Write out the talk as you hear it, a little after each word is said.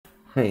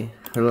Hey,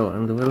 hello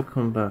and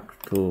welcome back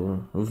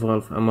to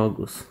Wolf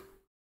Amogus.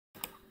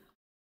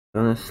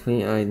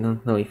 Honestly, I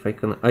don't know if I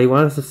can. I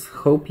was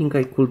hoping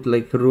I could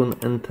like run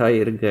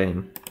entire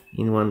game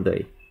in one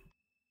day.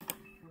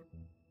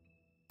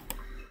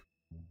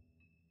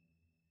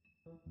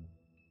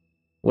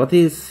 What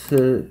is,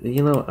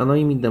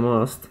 annoying me the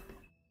most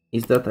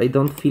is that I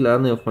don't feel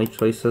any of my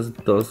choices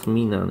does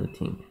mean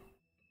anything.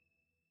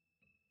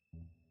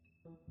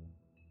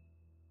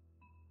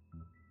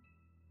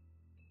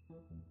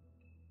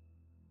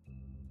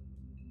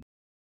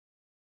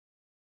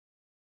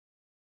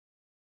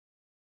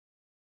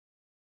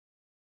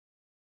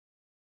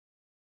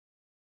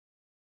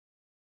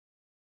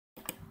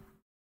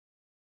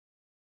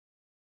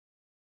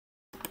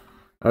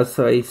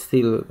 Also, I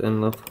still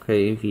am not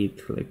okay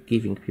with like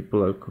giving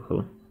people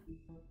alcohol.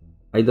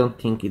 I don't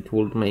think it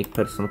would make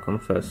person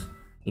confess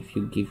if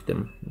you give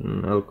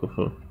them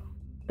alcohol.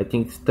 I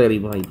think it's a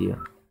terrible idea.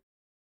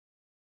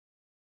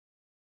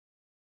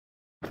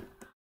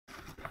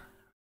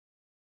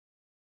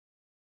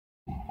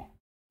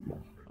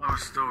 Our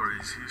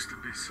stories used to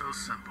be so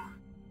simple.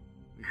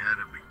 We had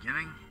a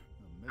beginning,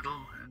 a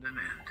middle, and an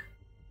end.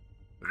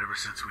 But ever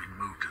since we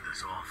moved to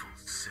this awful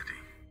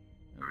city,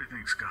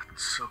 everything's gotten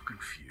so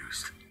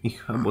confused.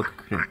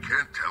 I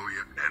can't tell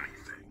you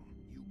anything.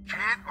 You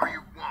can't or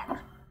you won't.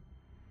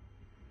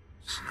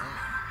 Snow.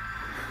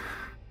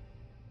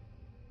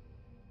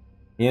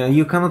 Yeah,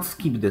 you cannot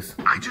skip this.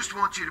 I just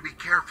want you to be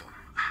careful.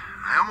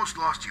 I almost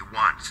lost you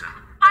once, and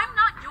I'm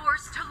not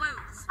yours to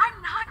lose.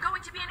 I'm not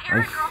going to be an I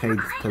errand girl for hate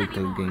Crane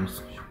Telltale anymore.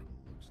 games.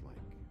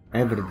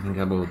 Everything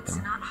about It's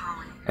them. not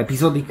Holly.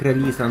 Episodic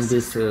release and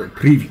this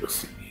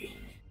previously.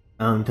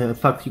 And the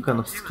fact you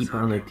cannot skip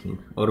anything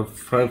or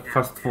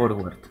fast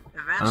forward.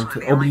 And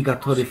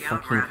obligatory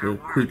fucking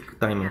quick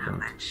time event.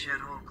 That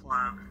shithole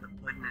club, the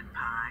Puddin' and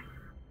Pie.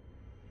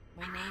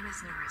 My name is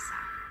Narissa.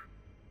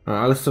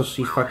 Also,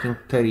 she's fucking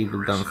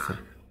terrible dancer.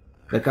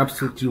 Like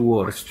absolutely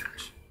worst.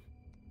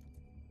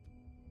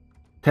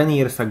 10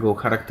 years ago,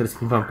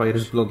 characters in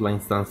Vampire's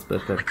Bloodlines dance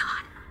better.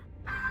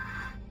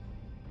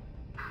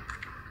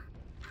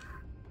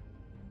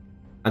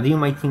 And you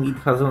might think it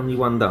has only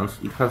one dance.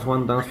 It has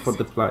one dance for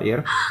the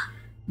player,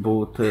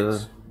 but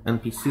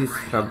NPCs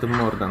have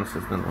more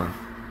dances than one.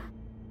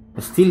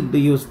 Still they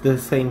use the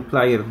same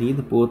player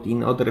did, but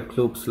in other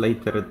clubs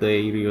later they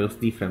use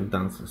different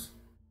dances.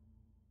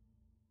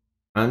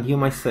 And you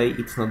might say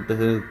it's not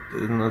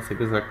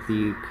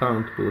exactly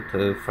count,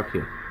 but fuck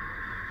you.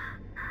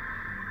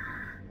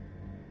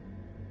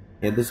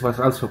 Yeah, this was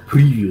also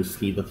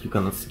previously that you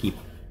cannot skip.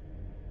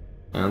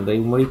 And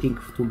I'm waiting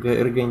to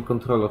regain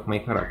control of my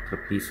character,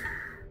 please.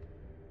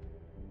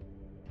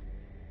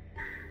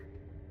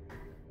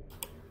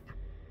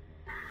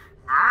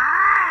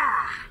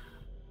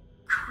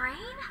 Crane?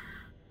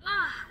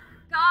 Ugh,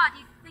 God,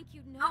 you think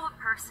you know a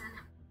person.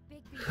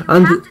 Bigby, you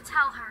And- have to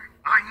tell her.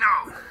 I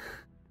know.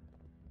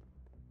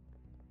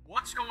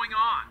 What's going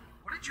on?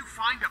 What did you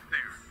find up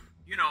there?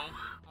 You know,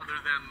 other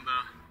than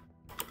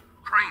the...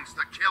 Crane's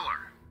the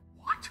killer.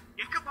 What?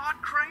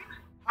 Ichabod Crane?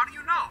 How do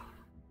you know?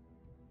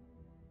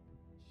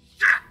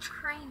 Shit!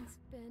 Crane's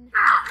been...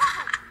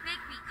 Whoa,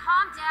 Bigby,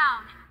 calm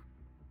down.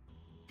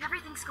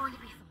 Everything's going to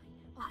be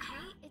fine,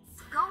 okay? It's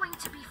going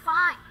to be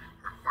fine.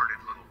 Perverted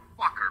little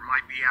fucker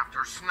might be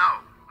after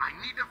Snow. I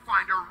need to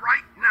find her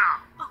right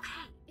now.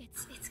 Okay,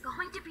 it's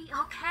going to be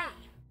okay.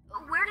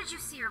 Where did you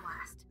see her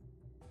last?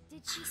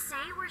 Did she say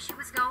where she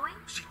was going?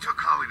 She took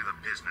Holly to the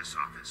business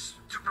office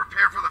to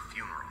prepare for the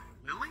funeral.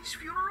 Lily's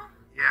funeral?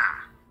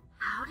 Yeah.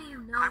 How do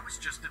you know? I was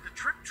just at the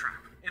Trip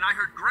Trap, and I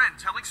heard Gren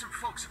telling some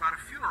folks about a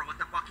funeral at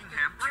the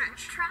Buckingham Trip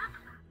Bridge. trap?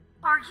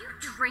 Are you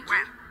drinking?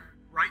 When?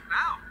 Right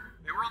now.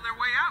 They were on their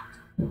way out.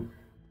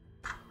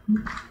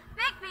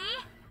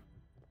 Bigby!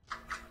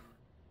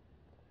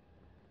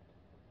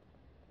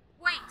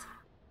 Wait.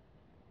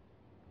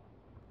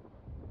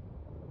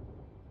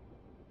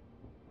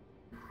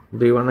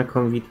 Do you wanna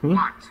come with me?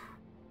 What?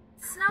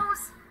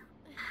 Snow's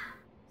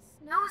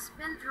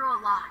been through a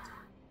lot.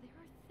 There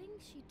are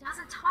things she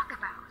doesn't talk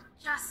about.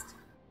 Just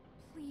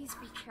please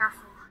be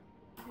careful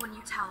when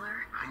you tell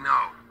her. I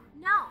know.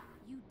 No,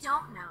 you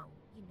don't know.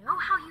 You know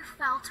how you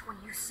felt when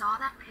you saw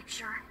that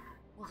picture?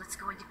 Well, it's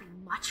going to be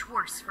much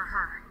worse for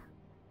her.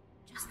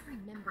 Just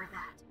remember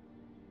that.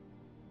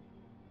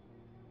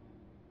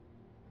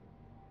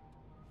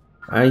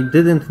 I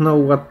didn't know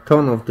what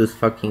tone of this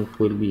fucking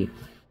will be.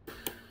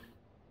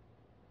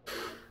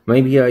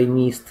 Maybe I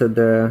missed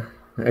the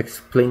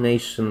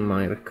explanation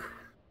mark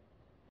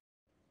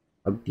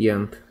at the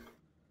end.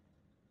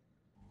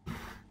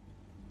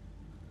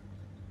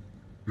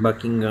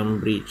 Buckingham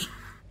Bridge.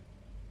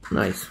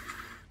 Nice.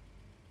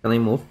 Can I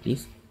move,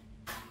 please?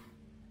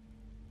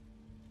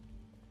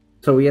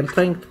 So we are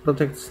trying to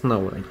protect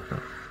Snow right now.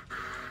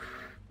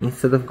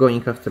 Instead of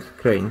going after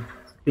Crane.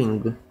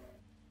 Ping.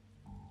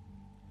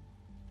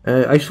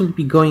 I should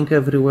be going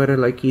everywhere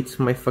like it's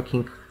my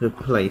fucking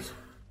place.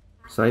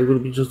 So I will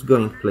be just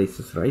going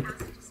places, right?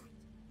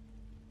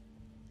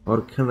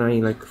 Or can I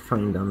like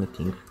find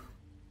anything?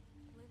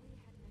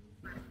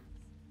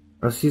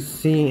 As you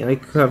see, I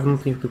have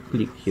nothing to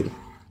click here.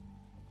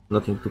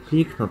 Nothing to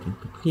click, nothing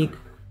to click,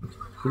 nothing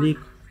to click.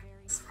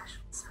 Very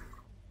special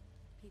circle.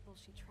 People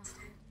she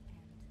trusted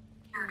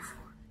and cared for.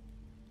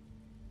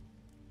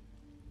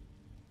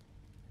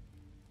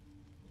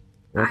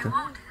 What? I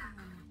won't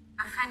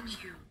offend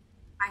you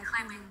by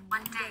claiming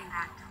one day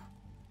that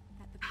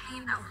the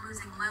pain of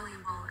losing Lily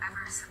will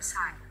ever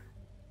subside.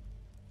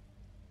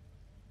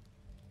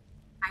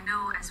 I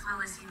know as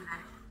well as you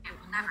that it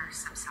will never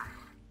subside.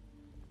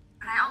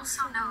 But I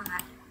also know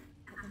that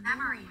the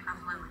memory of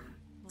Lily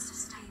will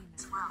sustain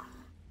as well.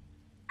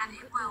 And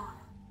it will,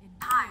 in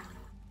time,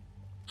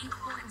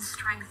 equal in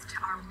strength to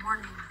our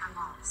mourning her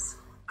loss.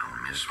 I'll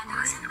miss And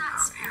it is worrying in that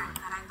about you. spirit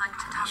that I'd like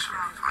to I'll talk miss our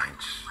about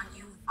fights. what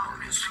you've I'll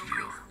always miss so you.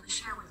 grateful to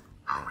share with me.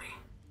 Holly,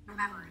 Your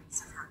memories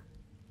of her.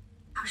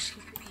 How she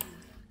could be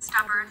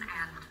stubborn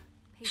and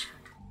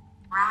patient,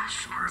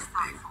 rash you're and a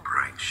big, thoughtful.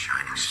 bright,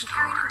 shining She star.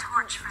 carried a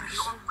torch from in the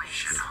this old ways,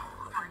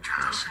 shithole of for a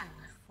town. tradition,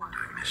 for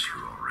I miss you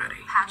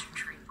already.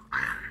 pageantry.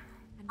 Man,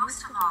 And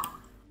most of all,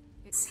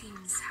 it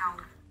seems how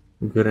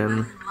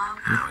Granny. Lily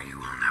loved now you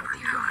will never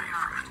dearly die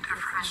from loved her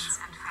indifference. friends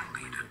and You'll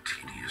family. lead a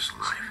tedious She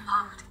life.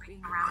 loved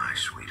being around Bye, her.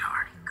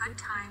 sweetheart. Good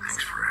times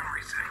Thanks and for bad.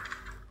 everything.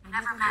 I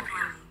never met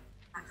Lily,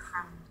 but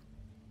from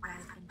what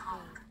I've been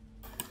told,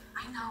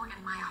 I know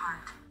in my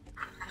heart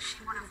that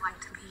she would have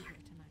liked to be here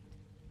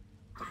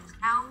tonight. And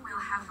now we'll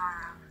have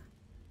our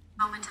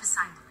moment of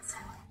silence.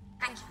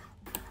 Thank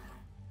you.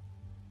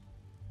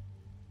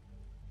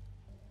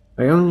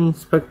 I only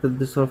inspected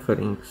these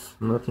offerings,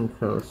 nothing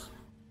else.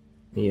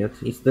 Yet,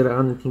 is there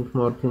anything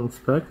more to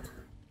inspect?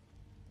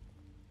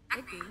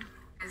 Maybe.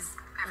 Is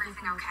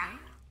everything okay?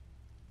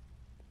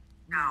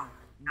 No,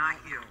 not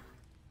you.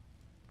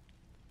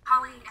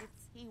 Holly,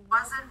 He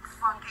wasn't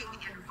fucking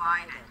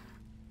invited.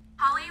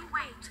 Holly,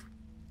 wait.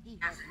 He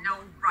has no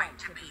right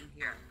to be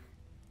here.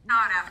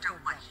 Not after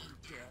what he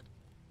did.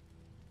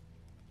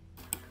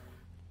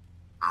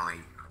 Holly,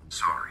 I'm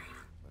sorry.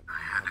 I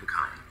had to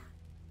come.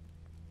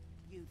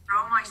 You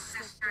throw my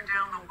sister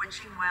down the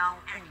witching well,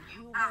 and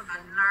you have the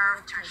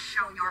nerve to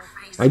show your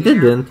face I here?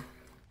 didn't.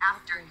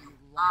 After you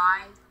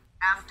lied?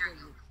 After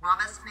you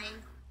promised me?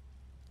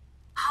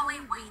 Holly,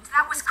 wait.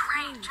 That was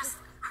Crane. Just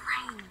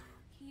Crane.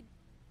 He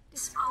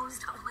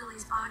disposed of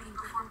Lily's body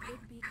before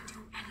Bigby could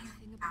do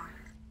anything about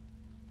it.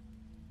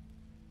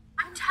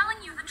 I'm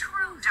telling you the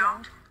truth.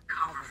 Don't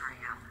cover for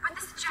him. But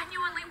this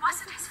genuinely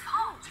wasn't his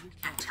fault. You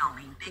can tell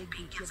me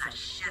Bigby gives a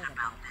shit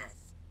about this.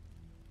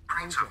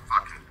 Crane's a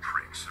fucking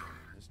prick, so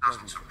this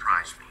doesn't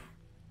surprise me.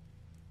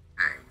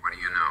 Hey, what do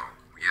you know?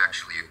 We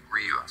actually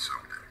agree on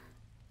something.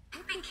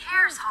 Bigby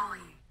cares,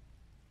 Holly.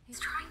 He's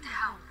trying to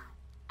help.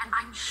 And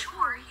I'm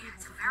sure he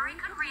has a very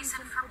good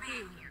reason for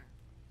being here.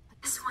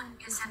 But this one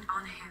isn't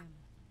on him.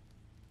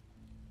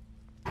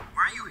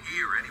 Why are you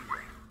here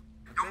anyway?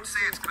 And don't say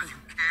it's because you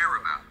care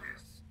about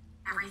this.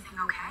 Everything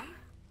okay?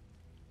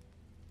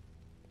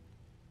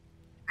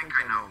 I think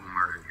I know who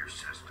murdered your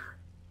sister.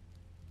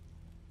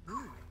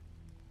 Who?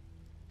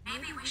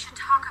 Maybe we should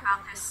talk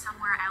about this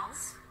somewhere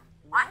else.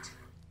 What?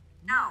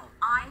 No,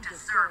 I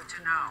deserve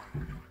to know.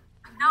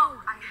 No,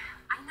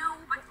 I know,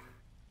 but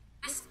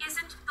this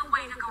isn't the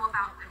way to go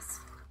about this.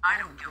 I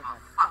don't give a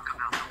fuck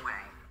about the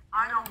way.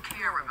 I don't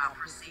care about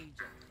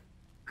procedure.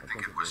 I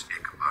think it was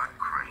Ichabod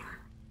Crane.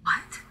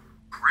 What?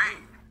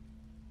 Crane?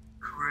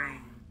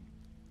 Crane.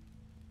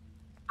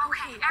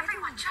 Okay,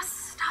 everyone,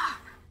 just stop.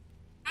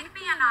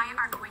 Bigby and I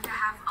are going to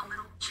have a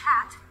little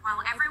chat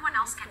while everyone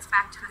else gets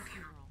back to the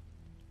funeral.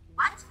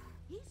 What?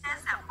 He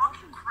says that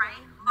fucking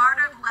Crane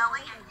murdered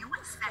Lily and you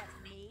expect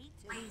me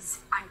to... Please,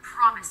 I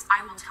promise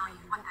I will tell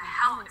you what the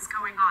hell is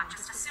going on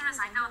just as soon as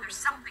I know there's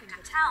something to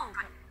tell,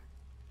 but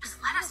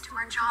just let us do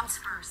our jobs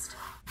first.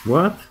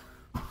 What?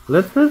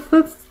 Let's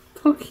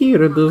talk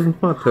here, it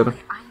doesn't matter.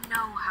 Holly, I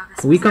know how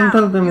this We can No,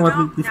 tell them you what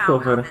don't we know how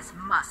discover. this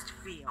must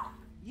feel.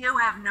 You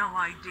have no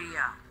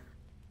idea.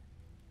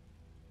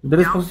 There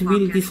is Don't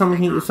possibility fuck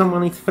anything up.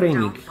 someone is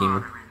framing Don't him.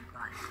 bother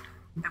anybody.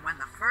 And when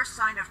the first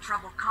sign of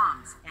trouble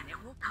comes, and it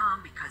will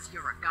come because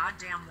you're a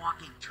goddamn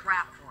walking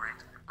trap for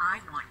it, I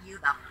want you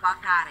the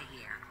fuck out of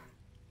here.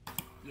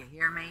 You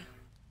hear me?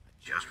 I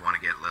just want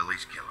to get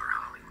Lily's killer,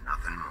 Holly.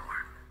 Nothing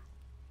more.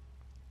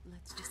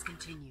 Let's just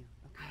continue,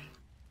 okay?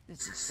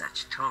 This is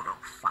such total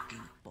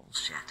fucking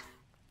bullshit.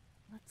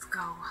 Let's go,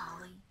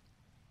 Holly.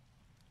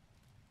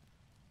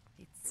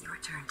 It's your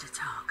turn to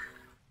talk.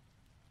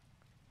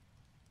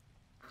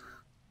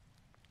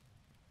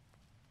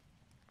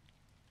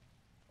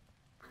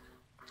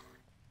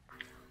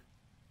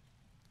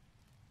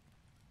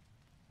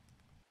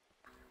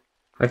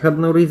 I had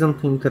no reason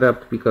to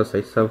interrupt because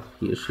I saw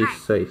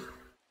she's safe.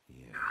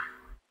 Yeah.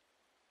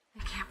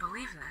 I can't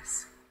believe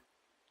this.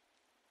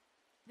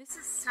 This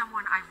is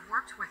someone I've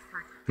worked with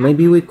for...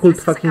 Maybe we could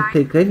This is a fucking guy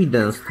take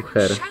evidence who to freaking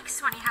her.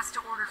 shakes when he has to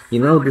order You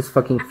know food. this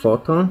fucking I mean,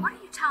 photo? What are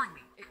you telling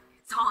me?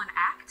 It's all an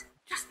act?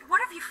 Just what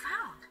have you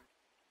found?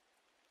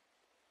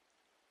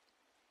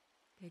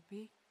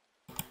 Bigby?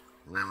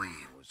 Lily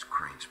was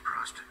Crane's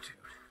prostitute.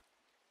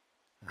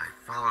 I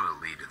followed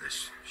a lead to this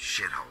this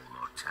shithole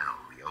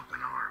motel, the Open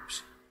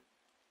Arms.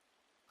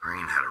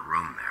 Crane had a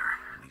room there,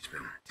 and he's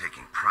been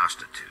taking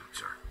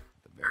prostitutes, or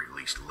at the very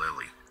least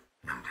Lily,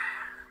 and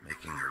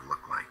making her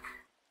look like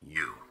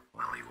you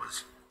while he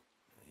was,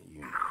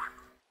 you know.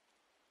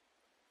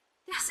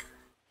 This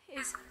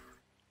is...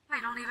 I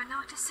don't even know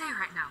what to say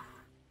right now.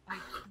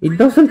 It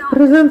doesn't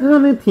present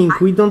anything.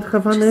 We don't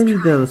have any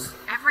evidence.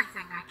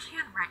 Everything I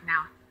can right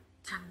now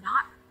to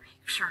not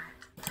picture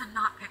it, to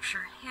not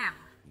picture him.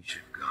 You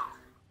should go.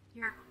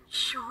 You're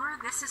sure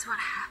this is what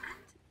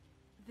happened?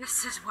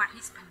 This is what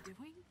he's been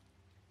doing?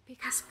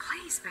 Because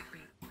please,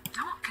 Bigby,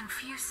 don't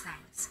confuse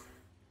things.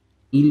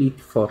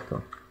 Elite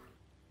photo.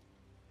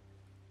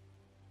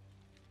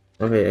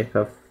 Okay, I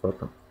have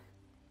photo.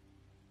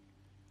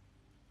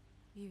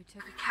 You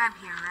took a cab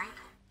here, right?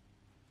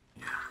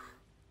 Yeah.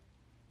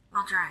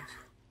 I'll drive.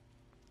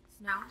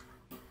 Snow?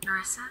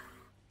 Narissa?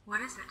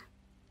 What is it?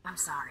 I'm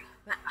sorry,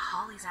 but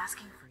Holly's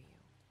asking for you.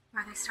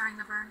 Are they starting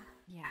the burn?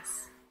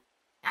 Yes.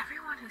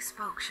 Everyone who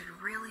spoke should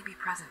really be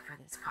present for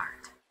this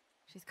part.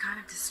 She's kind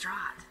of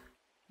distraught.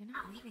 You're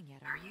not leaving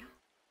yet, are you?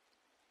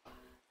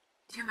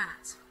 2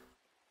 minutes.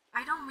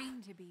 I don't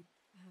mean to be,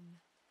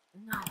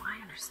 no,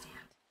 I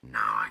understand. No,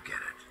 I get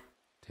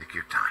it. Take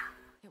your time.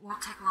 It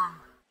won't take long.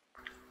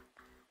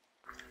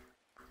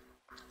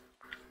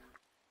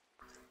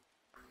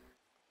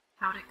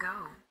 How'd it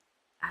go?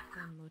 At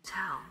the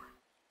motel?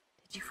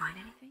 Did you find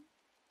anything?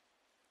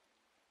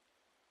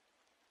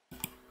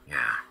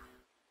 Yeah.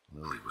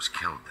 Lily was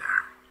killed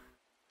there.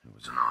 It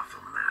was an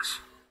awful mess.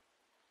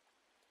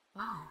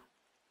 Oh.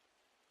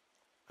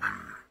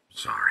 I'm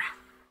sorry.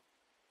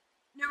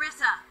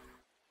 Narissa!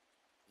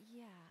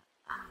 Yeah,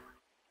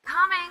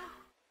 coming!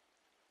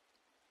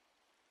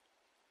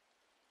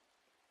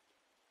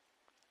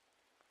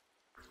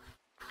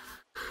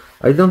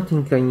 I don't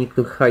think I need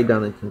to hide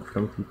anything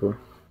from people.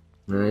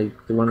 I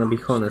wanna be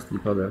honest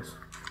with others.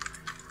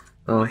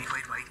 Oh. Wait,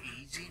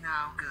 easy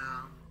now,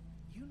 girl.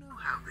 You know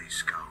how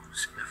this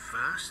goes. The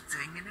first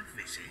thing in a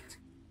visit,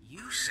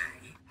 you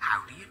say,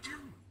 how do you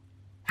do?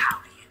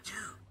 How do you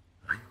do?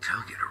 I'd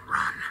tell you to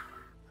run,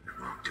 but it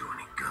won't do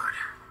any good.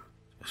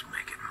 Just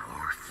make it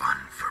more fun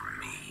for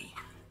me.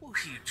 What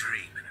are you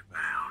dreaming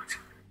about?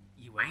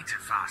 You ain't a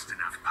fast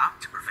enough pup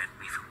to prevent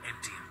me from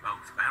emptying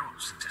both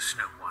barrels into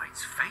Snow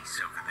White's face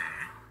over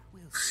there.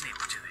 We'll snip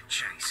to the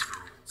chase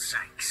for all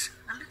sakes.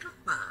 A little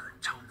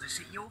bird told us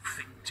that you're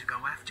fit to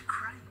go after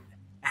Crane.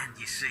 And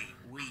you see,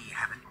 we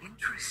have an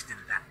interest in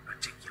that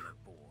particular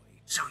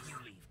boy. So you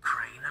leave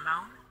Crane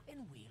alone,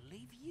 and we'll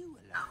leave you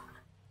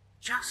alone.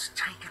 Just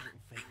take a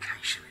little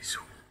vacation is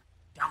all.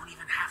 Don't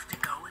even have to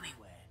go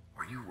anywhere.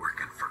 Are you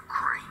working for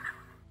Crane?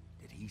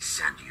 Did he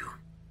send you?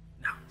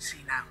 No,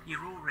 see now,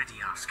 you're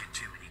already asking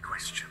too many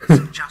questions,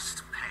 so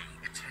just pay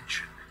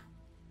attention.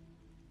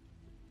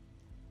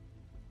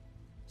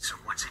 So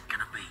what's it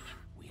gonna be?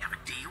 We have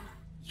a deal?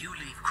 You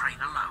leave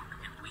Crane alone,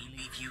 and we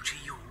leave you to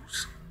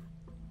yours?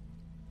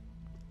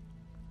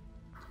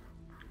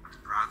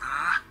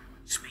 Brother,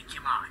 speak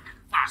your mind,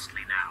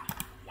 fastly now.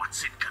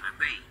 What's it gonna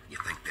be? You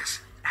think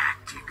this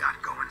act you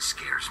got going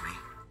scares me?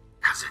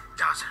 'Cause it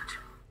doesn't.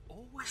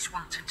 Always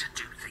wanting to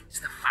do things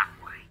the fun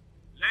way.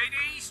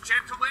 Ladies,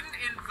 gentlemen,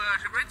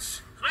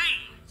 invertebrates,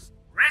 please,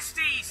 rest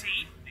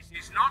easy. This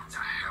is not... What the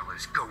hell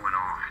is going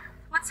on?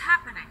 What's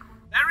happening?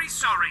 Very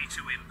sorry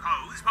to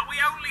impose, but we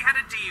only had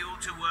a deal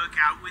to work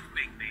out with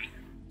Bigby.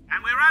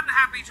 And we're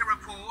unhappy to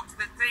report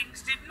that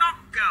things did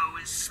not go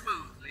as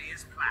smoothly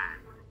as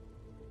planned.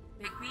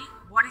 Bigby,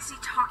 what is he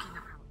talking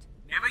about?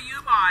 Never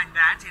you mind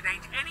that, it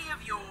ain't any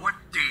of your... What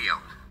deal?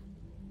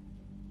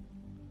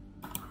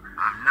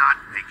 I'm not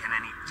making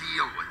any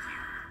deal with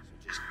you.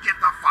 So just get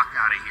the fuck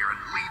out of here and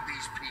leave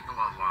these people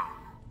alone.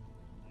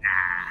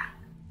 Nah.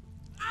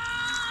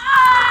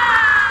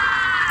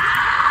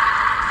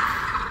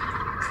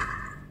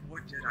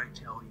 What did I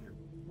tell you?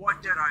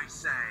 What did I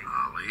say?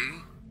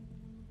 Ollie?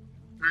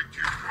 Think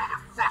you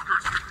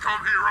motherfuckers can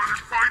come here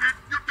uninvited?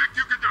 You think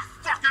you can just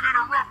fucking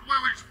interrupt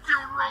Lily's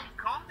funeral?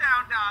 Calm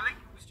down, darling.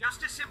 It was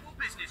just a simple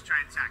business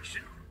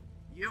transaction.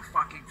 You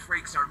fucking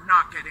freaks are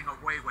not getting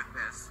away with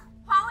this.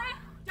 Holly,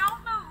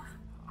 don't move!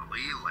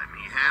 Ollie, let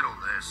me handle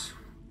this.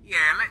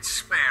 Yeah, let's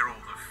spare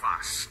all the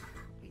fuss.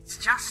 It's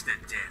just a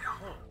dead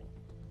hole.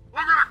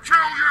 I'm gonna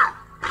kill you!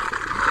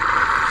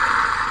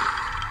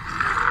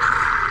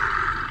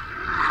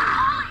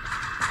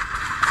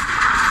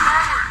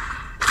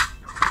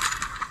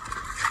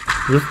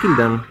 Just kill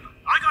them.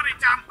 I got it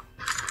done.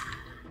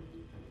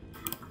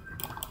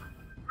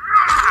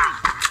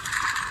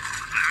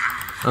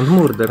 And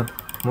murder.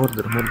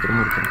 Murder.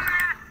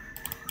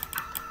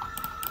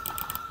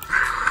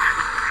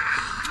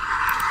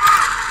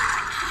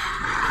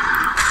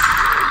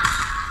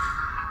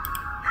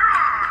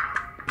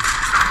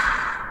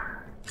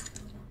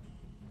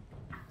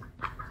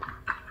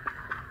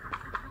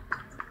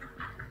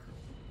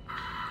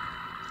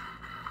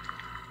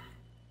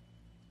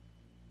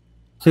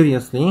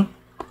 Seriously?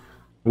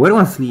 Where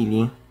was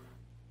Lily?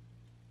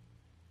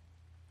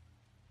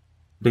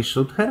 They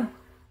shoot her?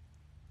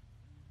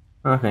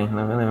 Okay,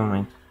 no, never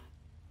mind.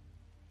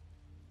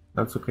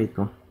 That's okay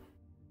too.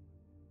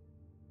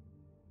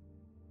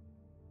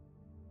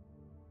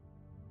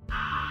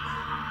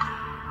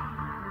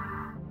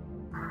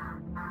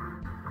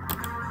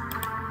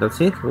 That's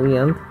it? We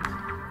end?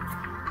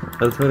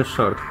 That's very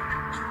short.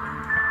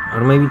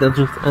 Or maybe that's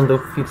just end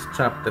of 5th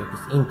chapter,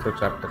 this intro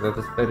chapter, that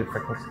is very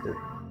fucking stupid.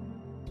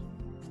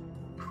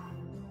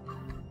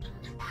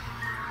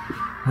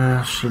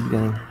 Ah, shit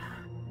game.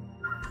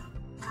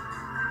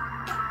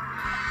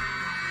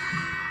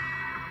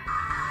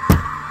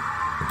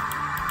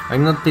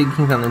 I'm not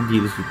taking any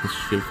deals with this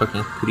shit,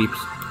 fucking creeps.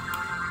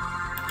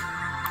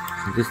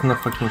 There's no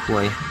fucking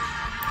way.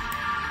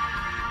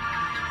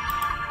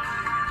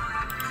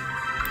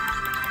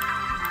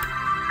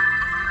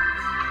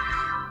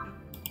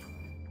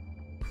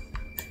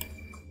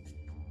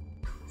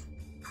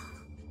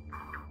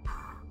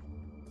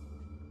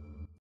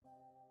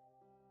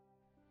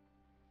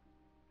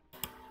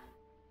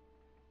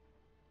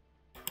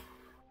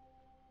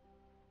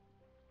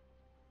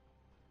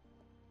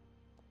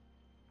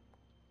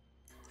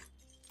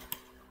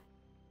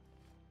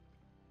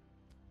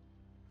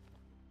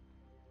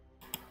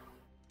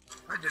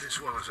 I did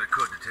as well as I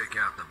could to take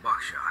out the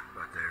buckshot,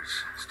 but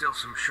there's still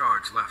some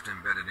shards left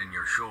embedded in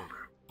your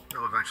shoulder.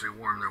 They'll eventually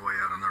worm their way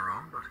out on their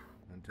own, but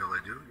until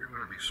they do, you're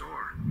gonna be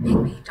sore.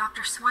 Maybe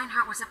Dr.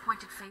 Swinehart was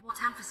appointed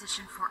Fabletown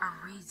physician for a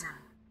reason.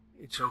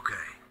 It's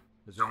okay.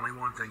 There's only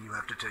one thing you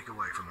have to take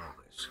away from all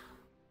this.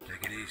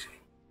 Take it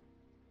easy.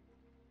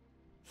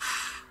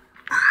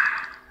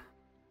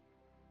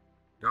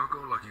 Don't go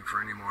looking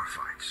for any more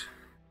fights.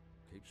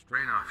 Keep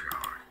strain off your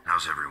heart.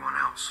 How's everyone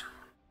else?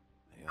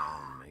 They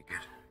all make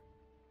it?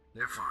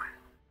 They're fine.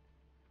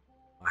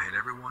 I had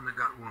everyone that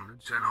got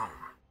wounded sent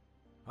home.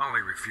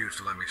 Holly refused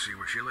to let me see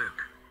where she lived,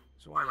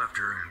 so I left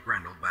her and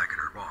Grendel back at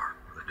her bar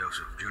with a dose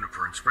of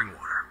juniper and spring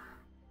water.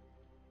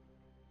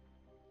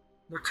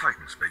 They're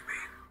Titans,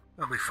 Bigby.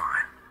 They'll be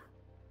fine.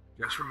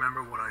 Just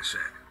remember what I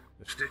said.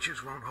 The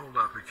stitches won't hold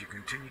up if you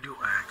continue to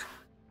act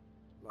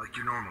like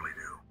you normally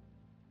do.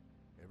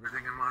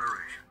 Everything in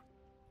moderation.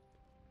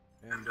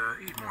 And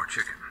eat more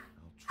chicken.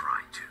 I'll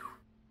try to.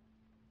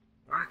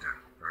 Alright then,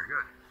 very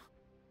good.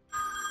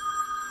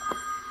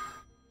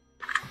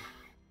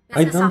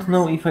 I don't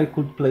know if I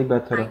could play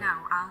better I know,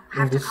 I'll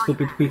have in to this call you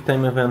stupid back. quick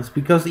time events,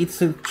 because it's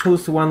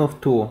choose one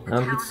of two, The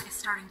and town it's... is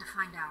starting to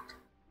find out.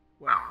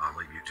 Well, I'll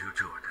leave you two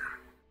to it then.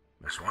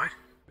 Miss White,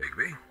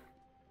 Bigby.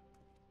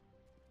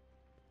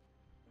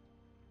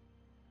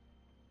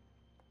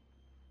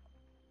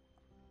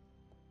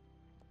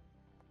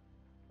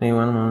 Hey,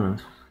 one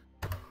moment.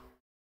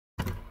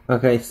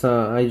 Okay,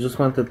 so I just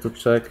wanted to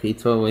check,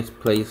 it always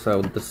plays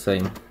out the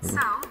same. So,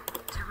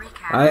 to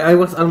recap, I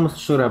was almost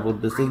sure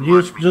about this.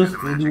 It's just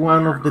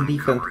one of the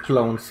different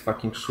clones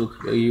fucking shoot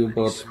you, We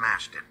but...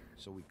 smashed it,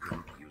 so we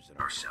couldn't use it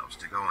ourselves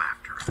to go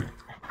after it.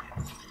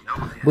 And you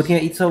know this. But yeah,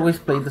 it's always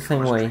played the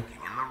same Was way. drinking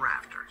in the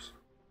rafters.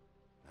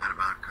 That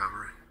about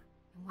cover it?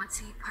 once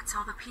he puts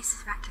all the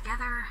pieces back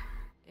together,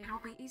 it'll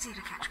be easy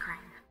to catch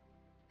Crane.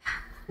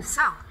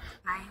 So,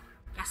 I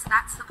guess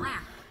that's the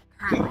plan,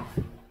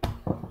 currently.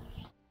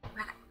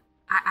 But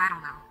I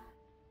don't know.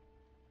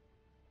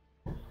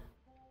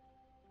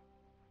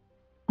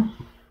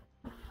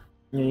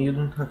 Yeah, you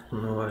don't have to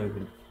know, I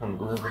will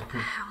handle What the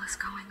everything. hell is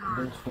going on?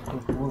 Don't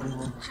fucking worry,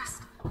 man.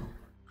 Just,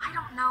 I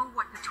don't know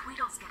what the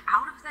Tweedles get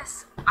out of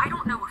this. I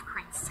don't know if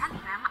Crane sent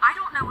them. I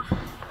don't know if...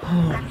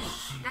 I mean,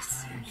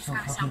 this is So gonna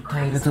fucking sound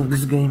tired crazy, of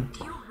this game.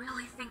 do you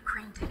really think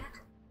Crane did it?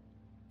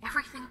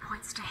 Everything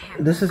points to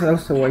him. This is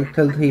also why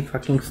Telltale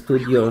fucking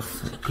Studios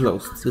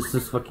closed. This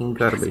is fucking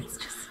garbage. It's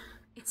just,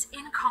 it's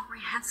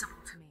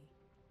incomprehensible to me.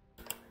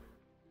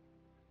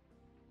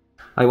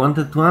 I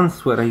wanted to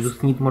answer, I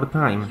just need more He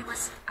time.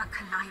 was a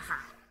conniver.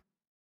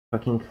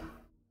 Fucking...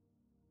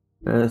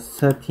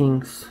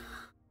 settings...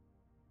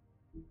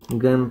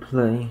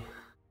 Gameplay...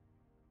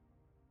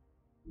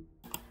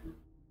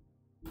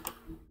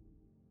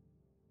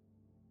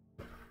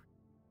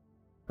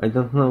 I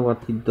don't know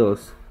what it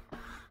does.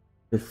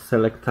 It's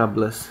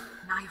selectables.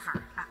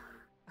 Conniver.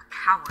 A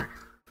coward.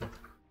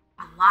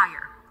 A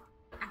liar.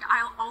 And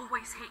I'll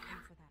always hate him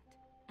for that.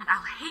 And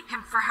I'll hate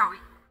him for how he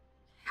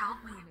held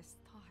me in his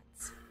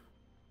thoughts.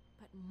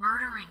 But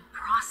murdering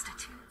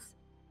prostitutes.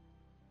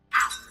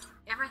 Ow!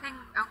 Everything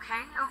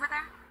okay over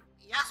there?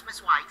 Yes,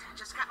 Miss White.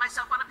 Just cut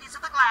myself on a piece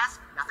of the glass.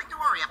 Nothing to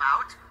worry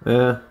about.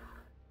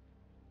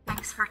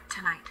 Thanks for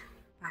tonight,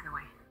 by the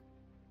way.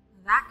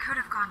 That could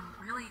have gone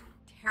really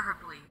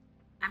terribly.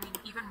 I mean,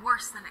 even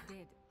worse than it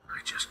did. I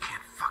just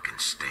can't fucking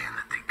stand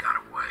that they got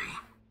away.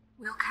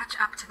 We'll catch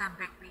up to them,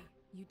 Bigby.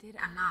 You did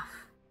enough.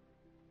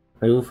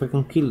 I will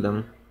fucking kill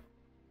them.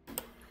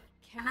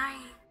 Can I,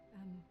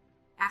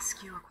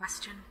 ask you a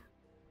question?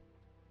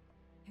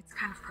 It's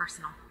kind of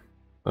personal.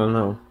 Oh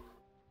no.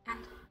 And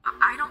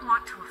I don't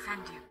want to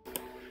offend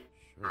you.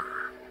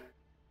 Sure.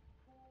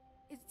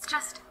 It's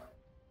just,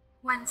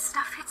 when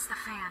stuff hits the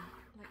fan,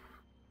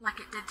 like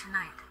it did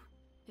tonight,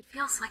 it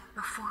feels like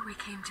before we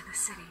came to the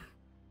city.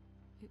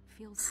 It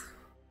feels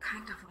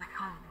kind of like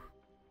home.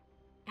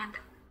 And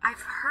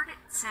I've heard it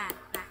said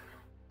that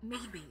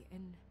maybe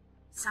in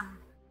some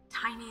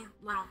tiny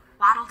little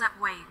bottled up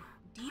way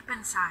deep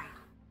inside.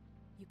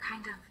 You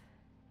kind of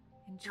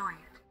enjoy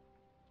it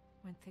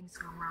when things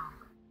go wrong.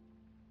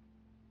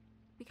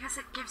 Because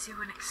it gives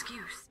you an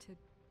excuse to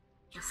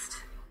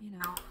just, you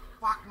know...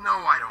 Fuck no,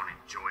 I don't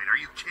enjoy it. Are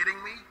you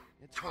kidding me?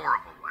 It's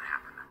horrible what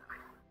happened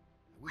tonight.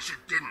 I wish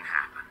it didn't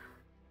happen.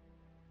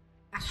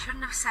 I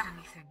shouldn't have said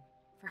anything.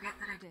 Forget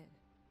that I did.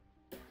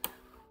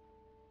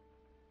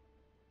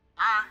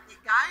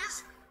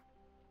 Guys?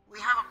 We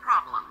have a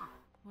problem.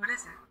 What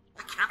is it?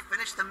 I can't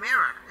finish the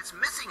mirror. It's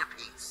missing a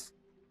piece.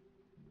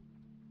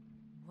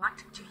 What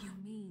do you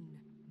mean,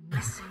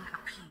 missing a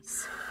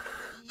piece?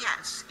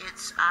 Yes,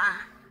 it's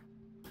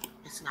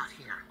not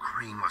here.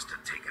 Crane must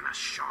have taken a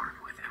shard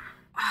with him.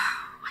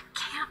 Oh, I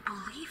can't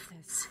believe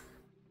this.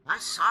 I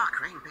saw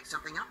Crane pick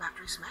something up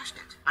after he smashed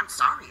it. I'm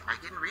sorry, I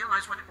didn't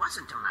realize what it was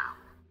until now.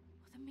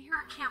 The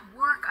mirror can't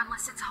work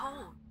unless it's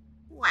whole.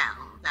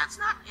 Well, that's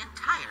not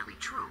entirely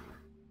true.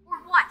 Or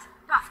what,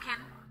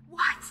 Buffkin?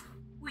 What?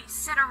 We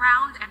sit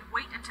around and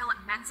wait until it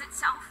mends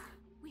itself?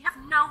 We have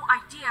no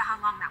idea how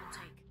long that will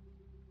take.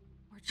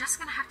 We're just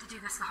gonna have to do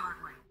this the hard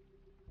way.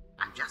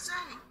 I'm just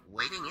saying,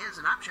 waiting is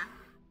an option.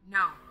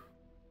 No.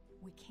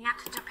 We can't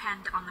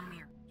depend on the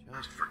mirror.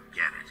 Just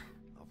forget it.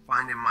 I'll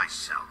find him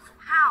myself.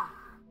 How?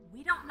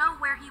 We don't know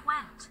where he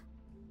went.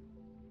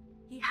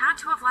 He had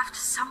to have left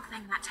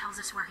something that tells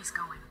us where he's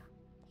going.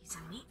 He's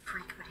a neat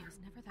freak, but he was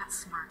never that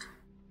smart.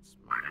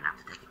 Smart enough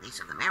to take a piece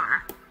of the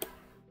mirror.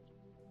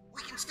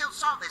 We can still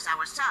solve this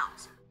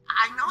ourselves.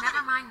 I know that.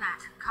 Never mind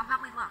that. Come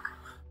help me look.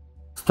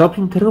 Stop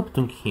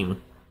interrupting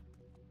him.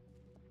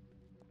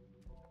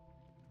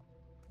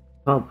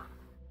 Stop.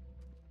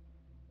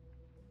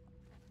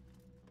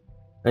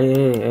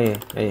 Hey.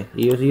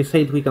 You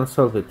said we can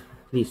solve it.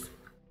 Please.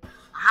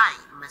 Hi,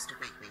 Mr.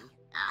 Bigby.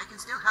 I can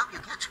still help you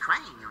catch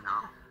Crane, you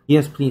know.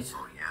 Yes, please.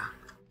 Oh,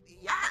 yeah?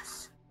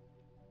 Yes.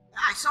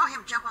 I saw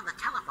him jump on the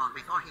telephone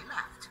before he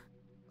left.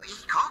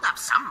 He called up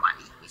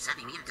somebody. He said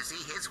he needed to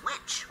see his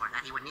witch, or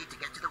that he would need to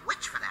get to the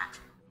witch for that.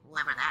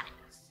 Whoever that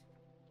is.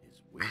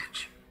 His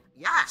witch?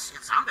 Yes,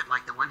 it sounded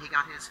like the one he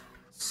got his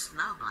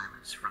snow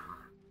glamours from.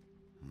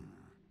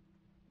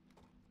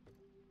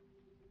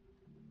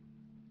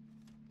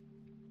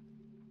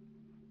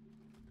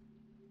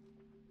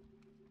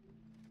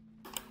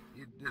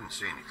 You didn't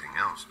see anything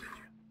else, did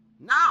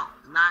you? No,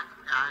 not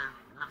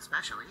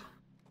especially.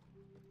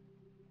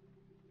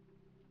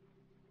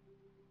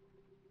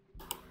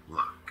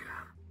 Look,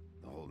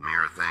 the whole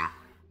mirror thing,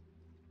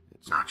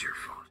 it's not your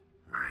fault,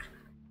 right?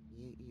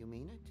 You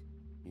mean it?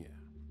 Yeah.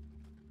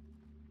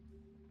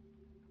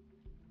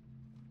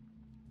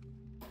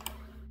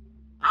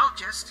 I'll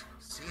just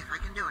see if I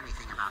can do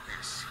anything about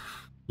this.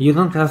 You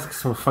don't ask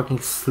some fucking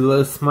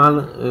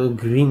small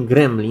green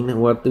gremlin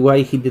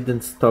why he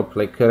didn't stop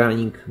like a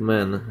running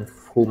man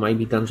who might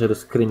be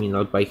dangerous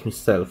criminal by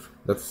himself.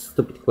 That's a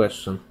stupid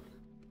question.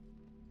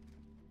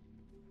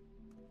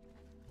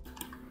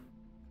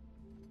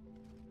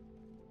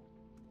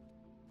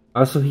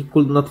 Also, he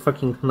could not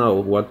fucking know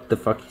what the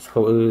fuck is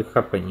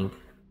happening.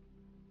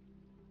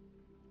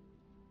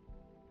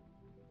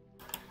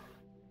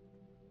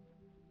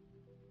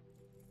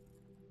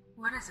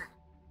 What is it?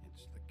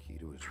 It's the key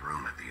to his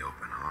room at the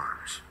open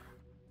arms.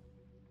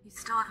 You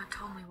still haven't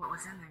told me what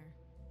was in there.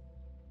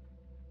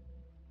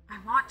 I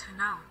want to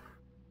know.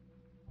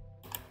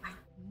 I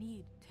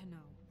need to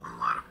know. A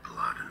lot of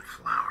blood and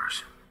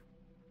flowers.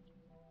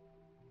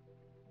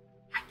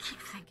 I keep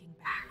thinking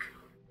back.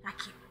 I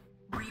keep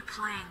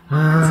replaying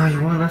I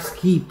wanna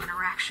skip.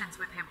 interactions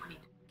with him when he'd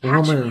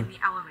catch me in Woman, the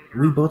elevator.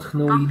 we both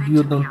know bump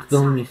you into me don't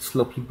do me outside.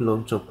 sloppy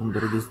blowjob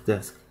under this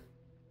desk.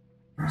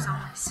 There's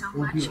only so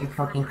Will much be you a can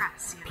fucking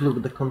repress, you know?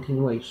 plug the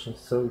continuation,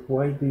 so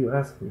why do you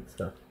ask me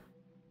stuff?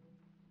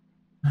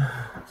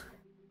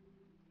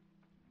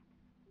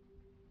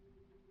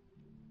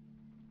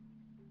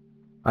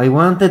 I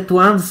wanted to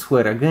answer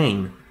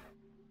again.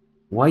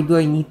 Why do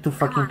I need to Come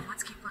fucking... on,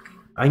 let's keep looking.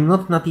 I'm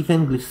not native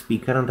English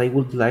speaker and I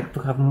would like to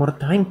have more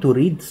time to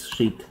read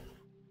shit.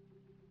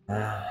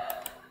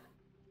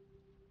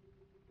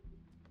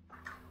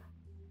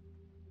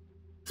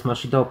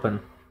 Smash it open.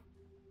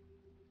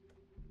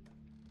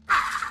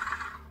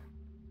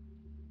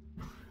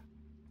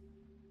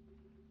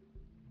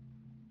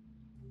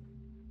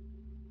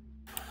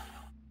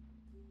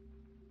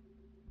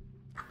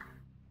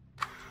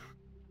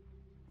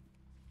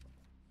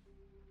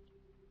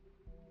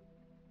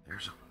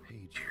 There's a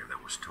page here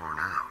that was torn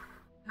out.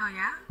 Oh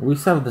yeah? We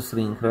solved this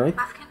ring, right?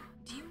 Buffkin,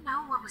 do you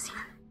know what was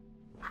here?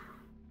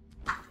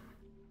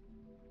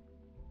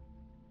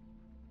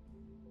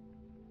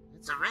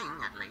 It's a ring,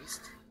 at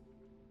least.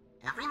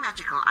 Every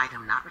magical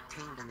item not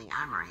retained in the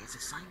armory is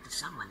assigned to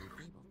someone in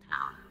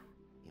Fabletown.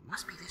 It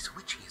must be this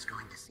witch he is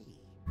going to see.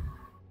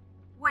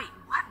 Wait,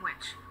 what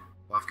witch?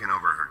 Buffkin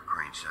overheard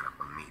Crane set up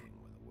a meeting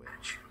with a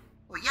witch.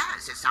 Well,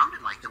 yes, it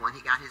sounded like the one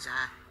he got his,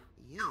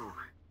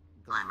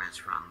 glamours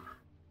from.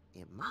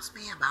 It must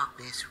be about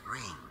this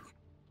ring.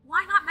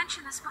 Why not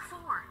mention this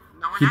before?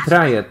 No one He asked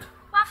tried.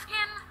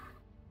 Buffkin!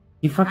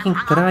 He fucking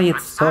I'm tried,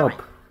 sorry.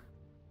 stop.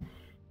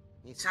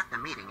 He set the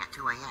meeting at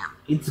 2 a.m.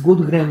 It's good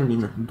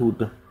gremlin,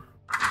 dude.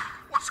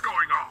 What's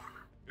going on?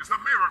 Is the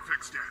mirror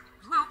fixed yet?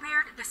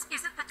 Bluebeard, this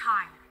isn't the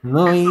time.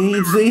 No,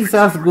 it's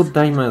as good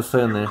time as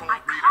any. I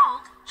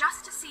called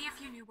just to see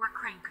if you knew where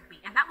Crane could be,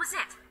 and that was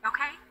it,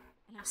 okay?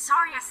 And I'm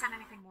sorry I said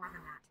anything more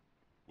than that.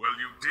 Well,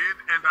 you did,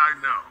 and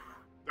I know.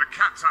 The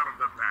cat's out of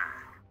the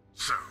bag.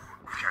 So,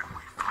 can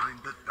we find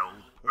the dull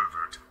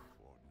pervert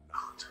or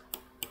not?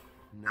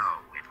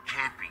 No, it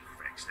can't be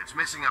fixed. It's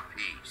missing a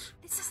piece.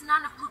 This is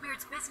none of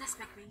Bluebeard's business,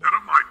 Bigby. None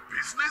of my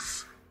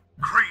business?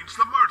 Crane's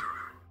the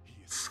murderer. He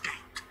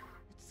escaped.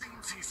 It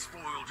seems he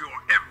spoiled your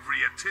every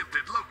attempt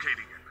at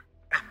locating him.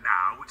 And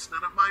now it's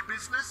none of my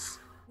business?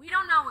 We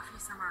don't know if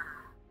he's the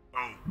murderer.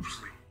 Oh,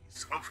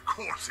 please. Of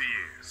course he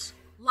is.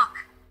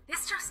 Look,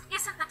 this just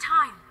isn't the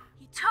time.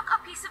 He took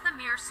a piece of the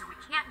mirror, so we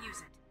can't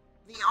use it.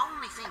 The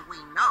only thing we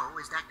know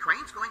is that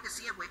Crane's going to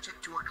see a witch at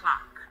 2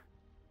 o'clock.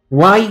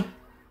 Why?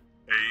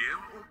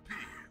 AM or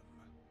PM?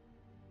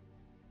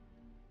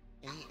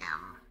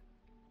 A.M.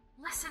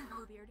 Listen,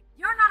 Bluebeard,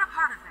 you're not a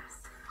part of this.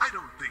 I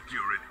don't think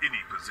you're in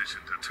any position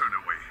to turn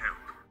away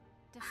help.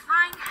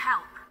 Define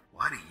help.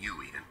 Why do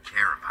you even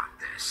care about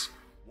this?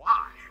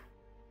 Why?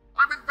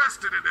 I'm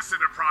invested in this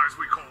enterprise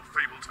we call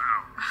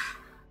Fabletown.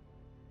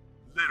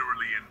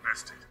 Literally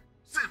invested.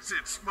 Since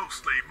it's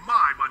mostly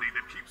my money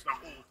that keeps the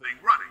whole thing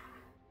running.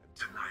 And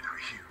tonight I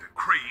hear that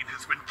Crane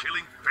has been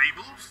killing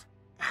Fables?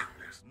 And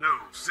there's no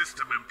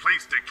system in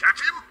place to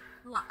catch him?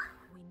 Look,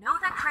 we know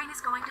that Crane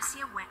is going to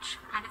see a witch,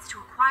 and it's to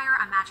acquire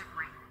a magic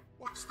ring.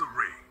 What's the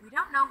ring? We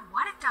don't know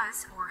what it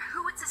does or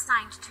who it's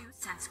assigned to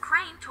since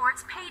Crane tore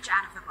its page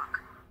out of the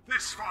book.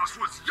 This farce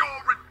was your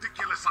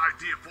ridiculous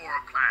idea for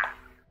a plan.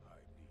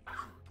 I need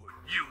who put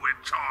you in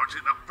charge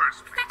in the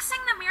first place. Fixing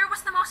the mirror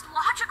was the most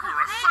logical You're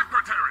a thing.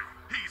 secretary.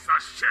 He's a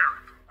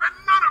sheriff. And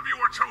none of you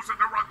were chosen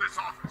to run this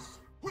office.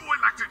 Who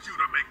elected you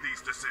to make these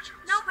decisions?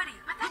 Nobody,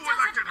 but that Who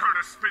doesn't... elected her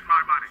to spend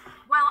my money?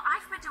 Well,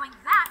 I've been doing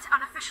that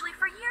unofficially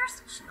for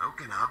years. Snow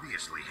can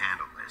obviously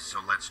handle this,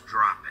 so let's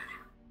drop it.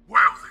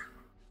 Well then,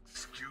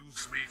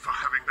 excuse me for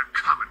having the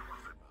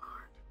Commonwealth in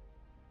mind.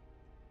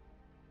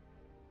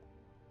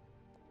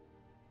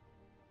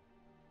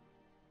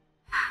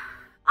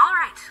 All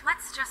right,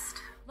 let's just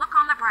look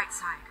on the bright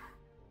side.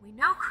 We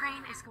know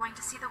Crane is going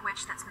to see the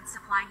witch that's been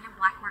supplying him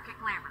black market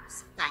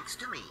glamours. Thanks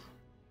to me.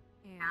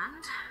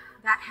 And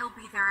that he'll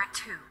be there at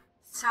 2.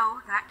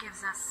 So that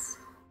gives us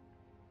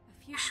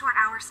a few short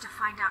hours to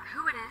find out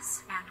who it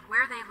is and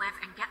where they live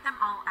and get them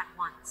all at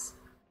once.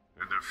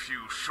 And a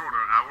few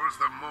shorter hours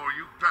the more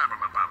you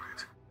babble about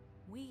it.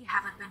 We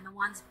haven't been the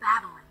ones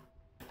babbling.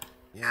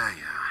 Yeah.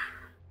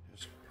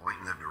 Just point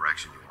in the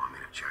direction you want me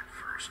to check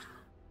first.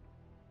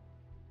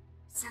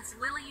 Since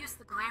Lily used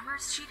the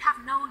glamours, she'd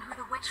have known who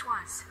the witch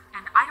was,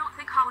 and I don't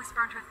think Holly's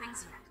burned her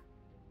things yet.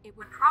 It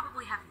would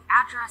probably have the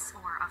address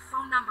or a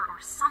phone number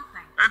or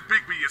something. And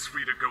Bigby is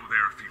free to go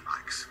there if he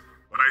likes.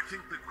 But I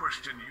think the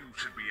question you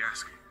should be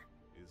asking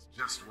is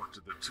just what do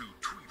the two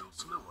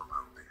Tweedles know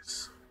about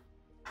this?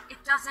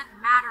 It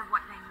doesn't matter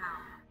what they know.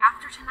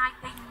 After tonight,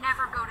 they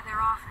never go to their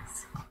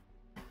office.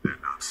 They're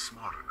not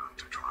smart enough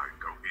to try and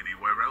go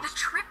anywhere The else.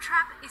 Trip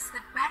Trap is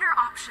the better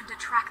option to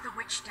track the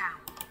witch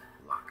down.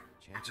 Look,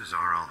 chances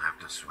are I'll have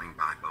to swing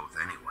by both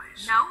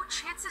anyways. No,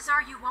 chances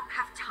are you won't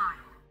have time.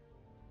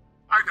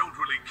 I don't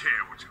really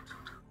care what you two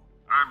do.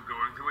 I'm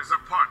going to his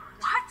apartment.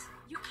 What?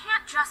 You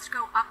can't just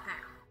go up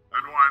there.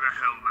 And why the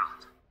hell not?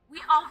 We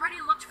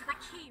already looked for the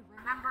key,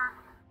 remember?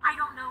 I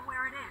don't know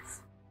where it is.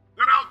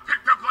 Then I'll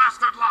pick the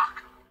blasted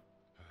lock!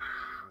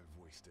 I've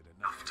wasted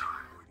enough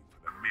time waiting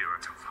for the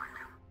mirror to find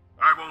him.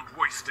 I won't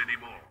waste any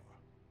more.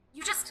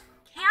 You just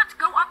can't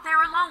go up there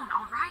alone,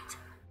 alright?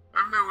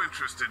 I've no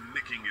interest in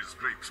nicking his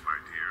drapes, my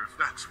dear, if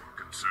that's what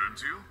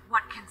concerns you.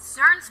 What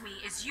concerns me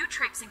is you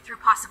traipsing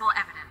through possible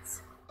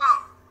evidence.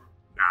 Oh,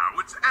 now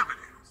it's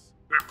evidence.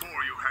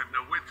 Before you had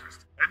no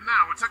interest, and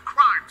now it's a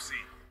crime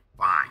scene.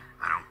 Fine,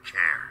 I don't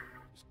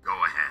care. Just go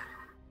ahead.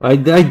 I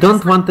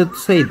don't want to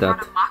say Run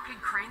that. amok in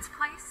Crane's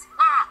place?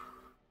 Ah!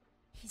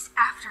 He's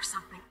after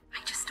something.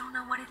 I just don't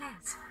know what it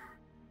is.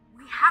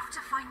 We have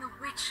to find the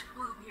witch,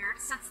 Bluebeard,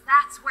 since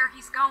that's where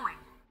he's going.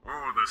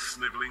 Or the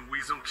sniveling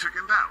weasel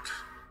chickened out.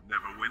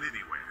 Never went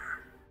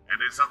anywhere. And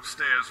is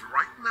upstairs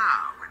right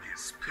now in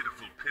his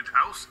pitiful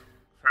penthouse,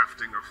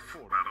 crafting a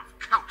fort out of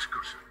couch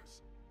cushions.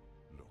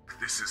 Look,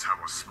 this is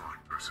how a smart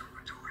person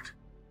would do it.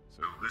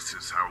 So this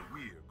is how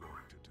we're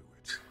going to do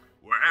it.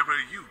 Wherever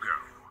you go,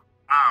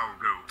 I'll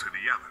go to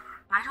the other.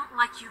 I don't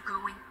like you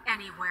going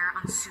anywhere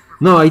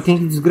unsupervised. No, I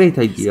think it's a great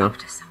He's idea. up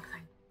to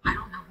something. I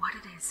don't know what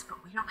it is,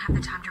 but we don't have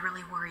the time to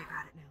really worry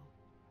about it now.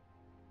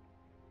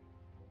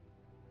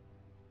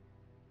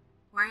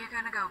 Where are you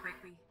gonna go,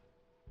 Bigby?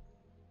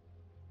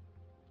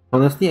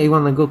 Honestly, I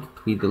wanna go to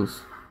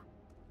Tweedles.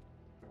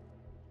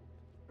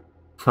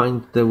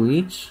 Find the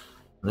witch?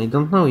 I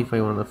don't know if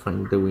I wanna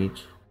find the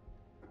witch.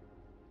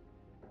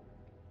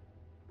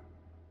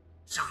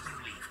 So you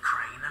leave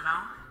Crane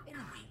alone,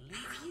 and we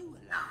leave you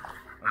alone.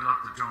 I'd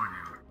love to join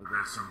you, but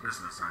there's some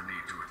business I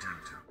need to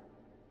attend to.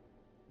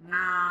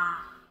 Nah,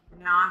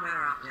 No, I'm better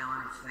off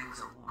dealing with things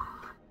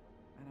alone.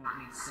 I don't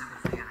need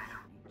sympathy and I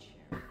don't need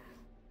charity.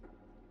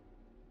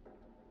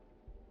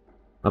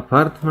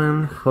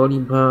 Apartment, Holy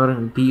Bar,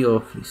 the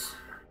office.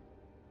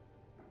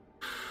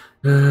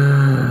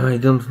 I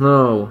don't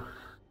know.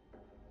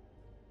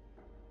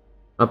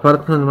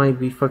 Apartment might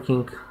be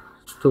fucking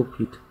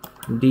stupid.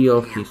 The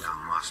office.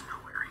 Them must know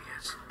where he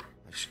is.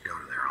 I should go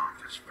to their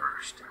office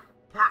first.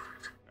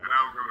 Perfect. And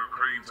I'll go to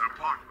Crane's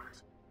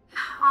apartment.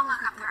 I'll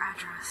look up their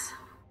address.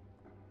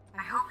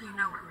 I hope you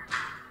know what we're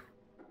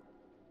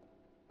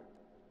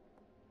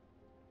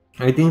doing.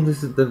 I think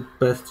this is the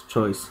best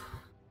choice.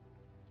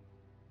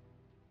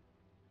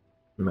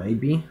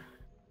 Maybe.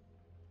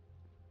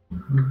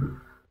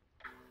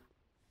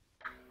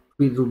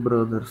 Fiddle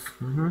Brothers.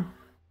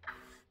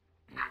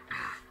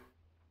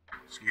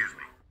 Excuse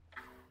me.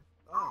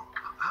 Oh,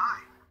 hi.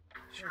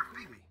 Sheriff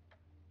Phoebe.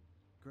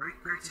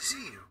 Great to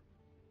see you.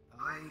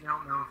 I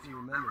don't know if you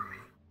remember me.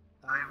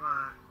 I've,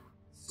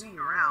 seen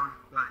you around,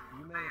 but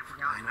you may have I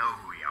forgotten. know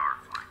who you are,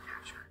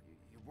 Flycatcher.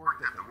 You've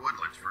worked at the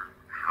Woodlands for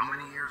how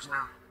many years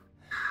now?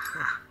 I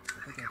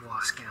think I've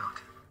lost count.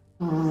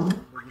 Well,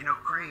 you know,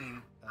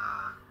 Crane,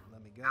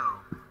 let me go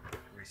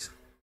recently.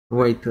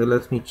 Wait,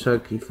 let me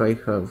check if I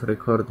have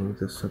recording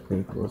this.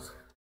 Okay, close.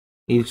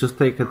 It'll just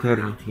take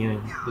eternity.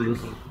 I'm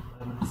losing.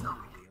 It's no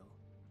big deal.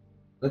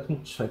 Let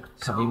me check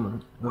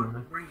time.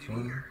 What brings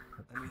you here?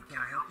 I mean, can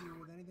I help you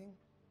with anything?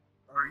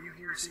 Are you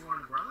here to see one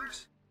of the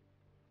brothers?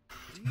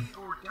 D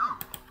or Dumb?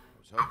 I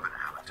was hoping to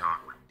have a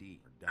talk with D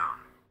or Dom.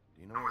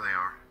 Do you know where they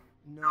are?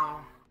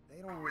 No,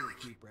 they don't really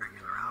keep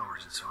regular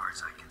hours as far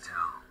as I can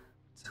tell.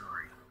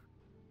 Sorry.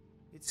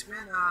 It's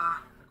been, a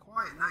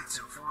quiet night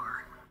so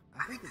far.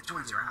 I think the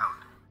twins are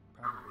out,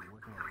 probably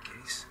working on a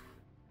case.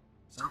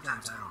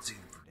 Sometimes I don't see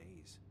them for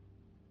days.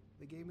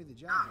 They gave me the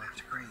job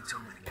after Crane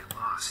told me to get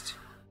lost.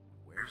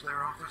 Where's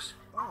their office?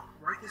 Oh,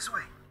 right this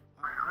way.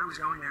 I was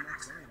going there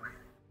next anyway.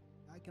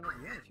 I can let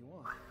you in if you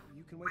want.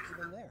 You can wait for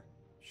them there.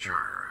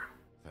 Sure.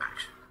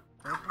 Thanks.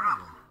 No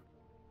problem.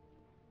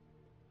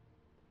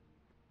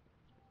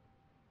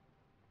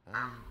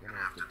 I'm gonna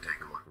have to take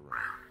a look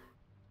around.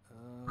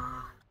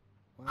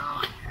 Well,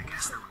 I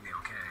guess that would be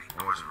okay. I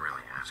wasn't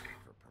really asking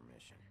for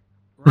permission.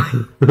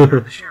 Right,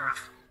 you're the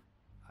sheriff.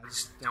 I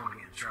just don't want to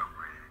get in trouble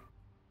or anything.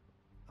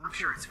 I'm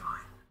sure it's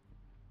fine.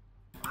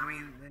 I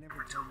mean, they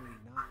never told me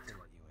not to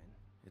let you in.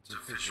 It's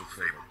official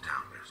Fable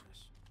Town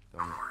business.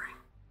 Don't worry.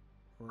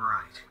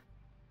 Right.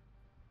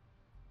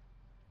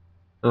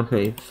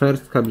 Okay,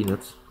 first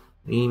cabinets.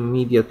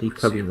 Immediately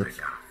Let's see if they cabinets.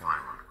 got a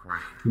file on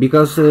Crane.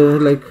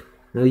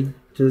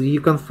 Because,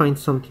 you can find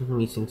something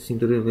missing.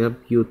 Cinderella,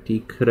 Beauty,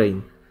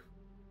 Crane.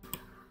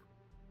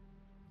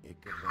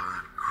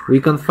 Ichabod We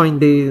can find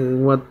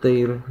what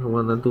they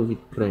wanna do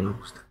with Crane.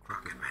 owes the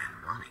crooked man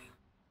money.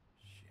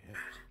 Shit.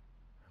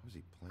 How was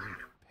he planning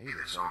to pay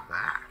this all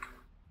back?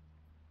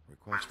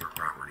 Request for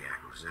property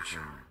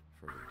acquisition.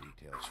 Further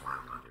details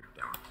filed under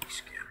donkey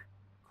skin.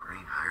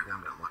 Crane hired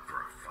them to look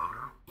for a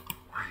photo?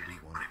 Why did he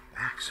want it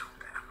back so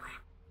badly?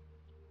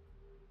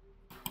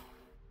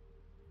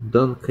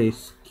 Donkey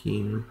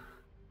skin.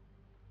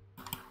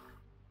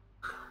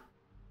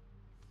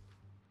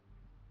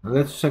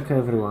 Let's check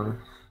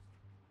everyone.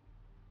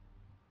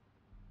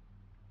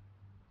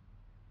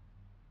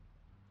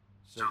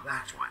 So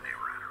that's why they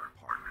were at her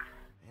apartment.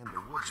 And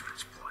the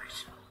woodsman's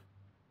place.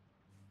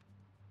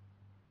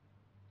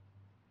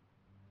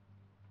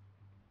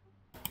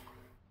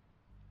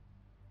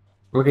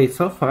 Okay,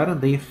 so far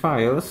their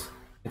files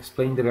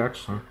explain the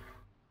reaction.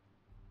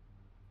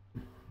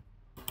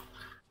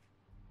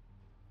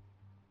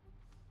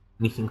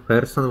 Missing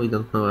person, we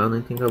don't know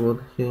anything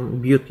about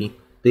him. Beauty.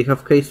 They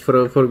have case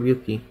for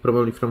Beauty,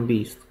 probably from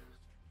Beast.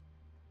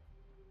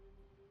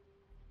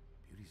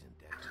 Beauty's in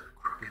debt to the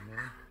crooked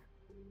man?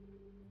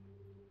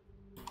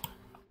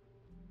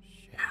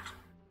 Shit.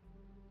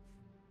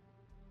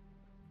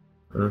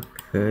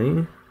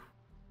 Okay.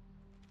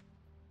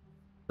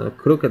 The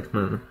Crooked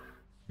Man.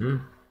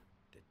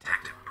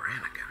 Detective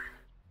Brannigan.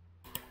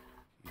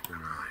 Keep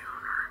an eye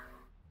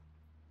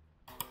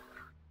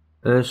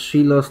on her.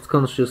 She lost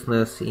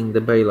consciousness in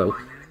the bailout. Not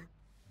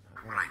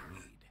what I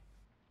need.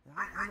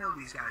 I know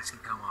these guys can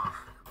come off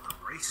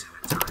abrasive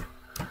at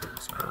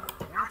times. But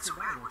they're not so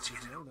bad once you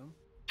get to know them.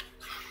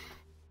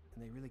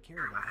 And they really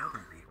care about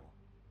helping people.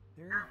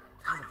 They're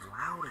kind of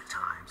loud at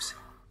times,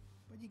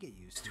 but you get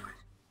used to it.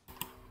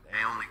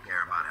 They only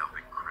care about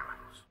helping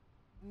criminals.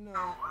 No,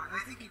 I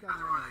think you got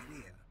the wrong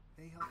idea.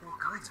 They help all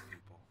kinds of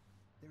people.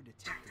 They're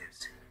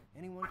detectives.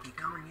 Anyone can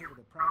come in here with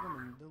a problem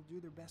and they'll do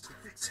their best to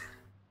fix it.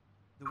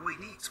 The way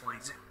he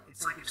explains it,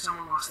 it's like if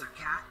someone lost their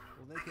cat,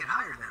 well, they could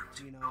hire them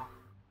to,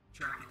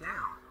 track it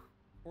down.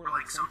 Or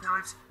like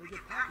sometimes they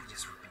get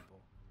packages from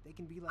people. They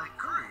can be like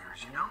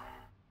couriers,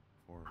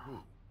 For who?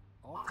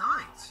 All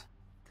kinds.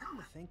 Come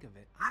to think of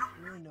it, I don't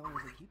really know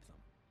where they keep them.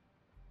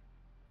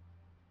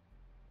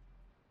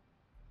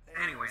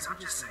 Anyways, I'm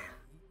just saying,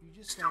 you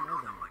just don't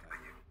know them like I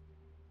do.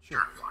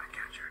 Sure,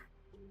 Flycatcher.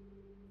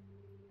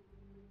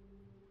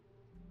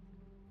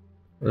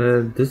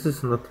 This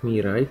is not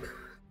me, right?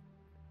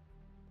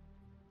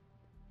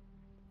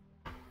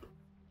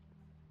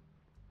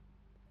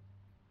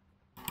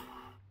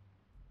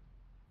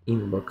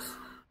 Inbox.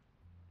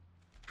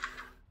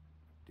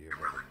 Dear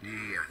Brother D,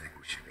 I think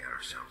we should get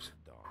ourselves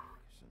a dog.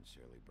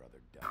 Sincerely,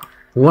 Brother Doc.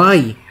 Why?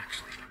 He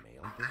actually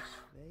mailed this?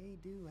 They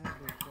do have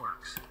their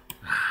quirks.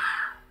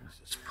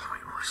 This is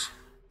pointless.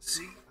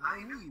 See,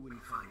 I knew you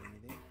wouldn't find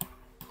anything.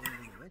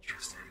 Anything of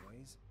interest,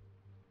 anyways.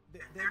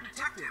 They're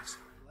detectives,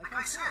 like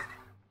I said.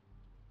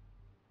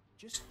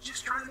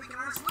 Just trying to make an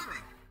honest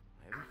living.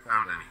 I haven't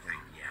found anything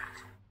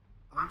yet.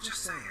 I'm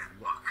just saying.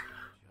 Look,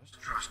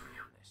 just trust me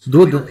on this.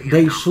 Dude,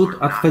 they shoot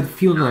at the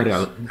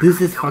funeral.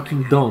 This is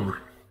fucking done.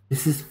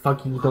 This is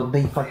fucking done.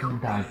 They fucking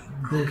die.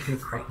 This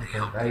is fucking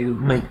done. I will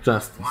make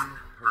justice. One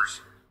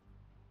person.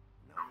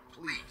 Now,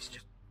 please,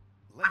 just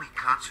let me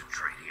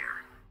concentrate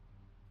here.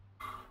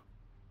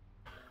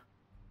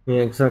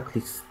 Yeah,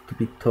 exactly,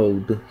 stupid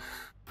toad.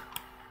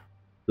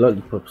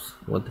 Lollipops,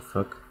 what the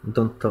fuck?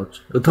 Don't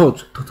touch.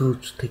 Touch!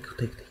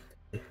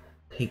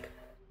 Take.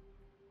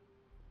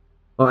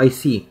 Oh, I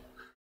see.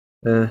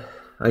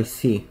 I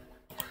see.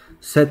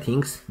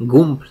 Settings,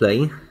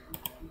 gunplay.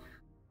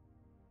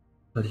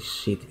 Holy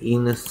shit.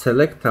 In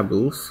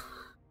selectables,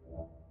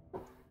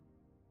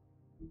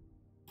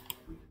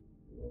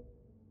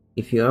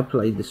 if you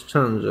apply these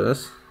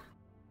changes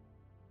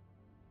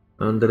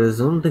and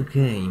resume the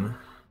game,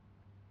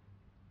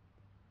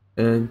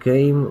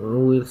 game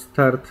will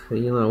start,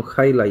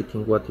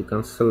 highlighting what you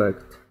can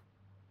select.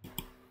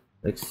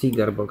 Like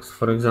cigar box,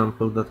 for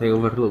example, that I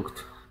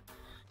overlooked.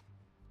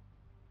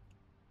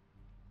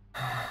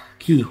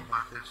 Key.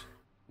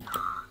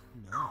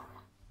 No.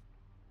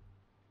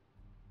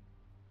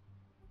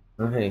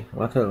 Okay,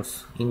 what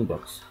else?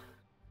 Inbox.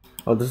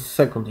 Oh, this is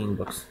second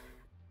inbox.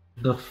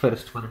 Not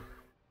first one.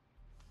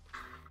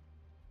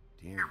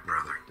 Dear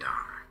Brother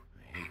Doc,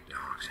 I hate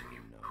dogs and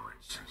you know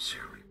it.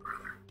 Sincerely,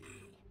 Brother D.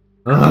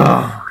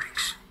 Ah,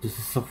 Freaks. this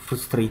is so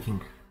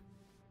frustrating.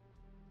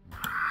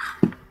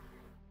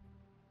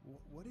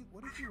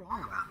 What if you're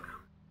wrong about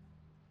them?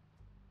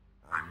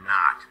 I'm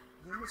not.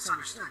 They're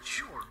misunderstood,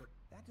 sure, but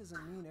that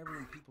doesn't mean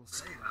everything people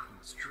say about them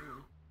is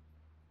true.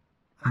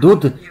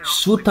 Dude,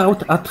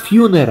 shootout at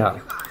funeral.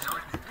 You guys are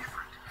acting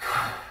different.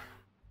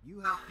 You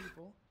help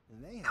people,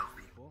 and they help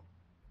people.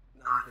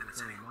 Not that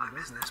it's any of my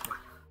business, but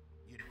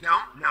You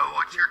don't know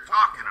what you're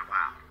talking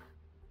about.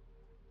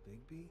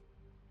 Bigby?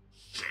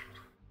 Shit.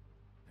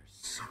 There's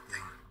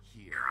something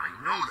here. I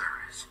know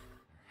there is.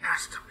 There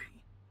has to be.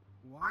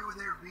 Why would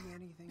there be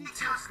anything?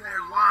 Because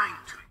they're lying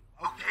to you.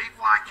 Okay,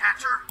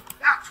 Flycatcher?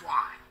 That's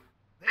why.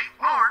 They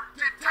aren't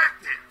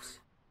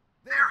detectives.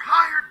 They're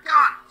hired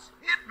guns.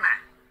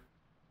 Hitmen.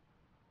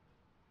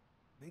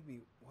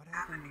 Bigby, what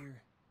happened to your...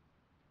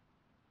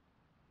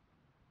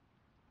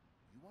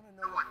 You want to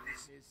know what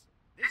this is?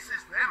 This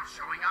is them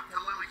showing up to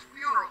Lily's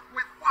funeral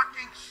with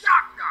fucking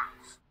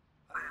shotguns.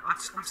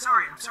 I'm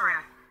sorry.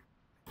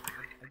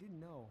 I didn't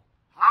know.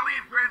 Holly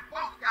and Brent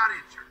both got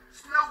injured.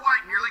 Snow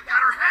White nearly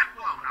got her head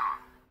blown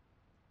off.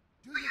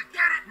 Do you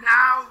get it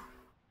now?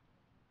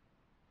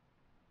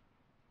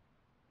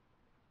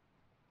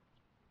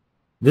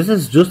 This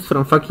is just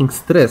from fucking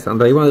stress,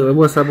 and I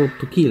was about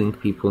to killing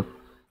people.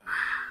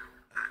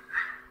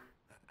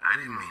 I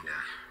didn't mean to.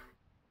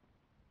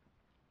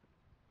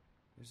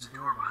 There's a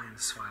door behind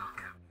this file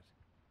cabinet.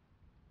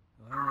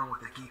 I don't know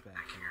what they keep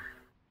back here,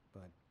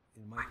 but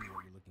it might be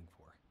what you're looking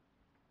for.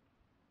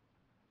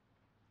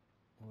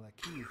 Well, that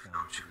key you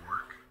found should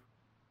work.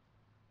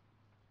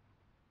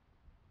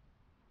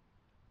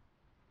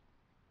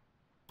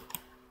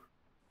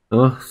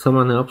 Oh, so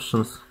many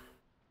options.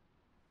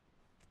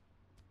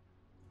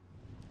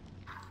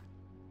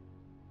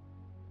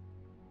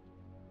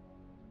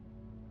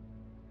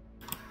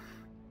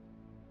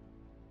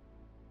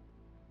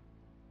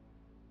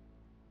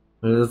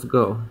 Let's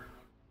go.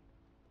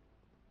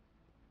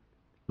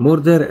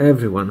 Murder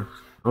everyone.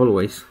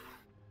 Always.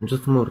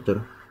 Just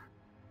murder.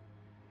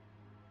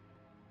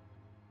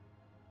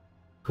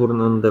 Turn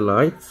on the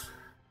lights.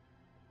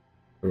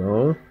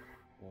 Hello?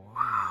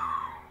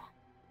 Wow.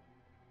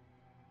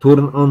 Turn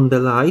on the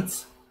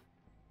lights.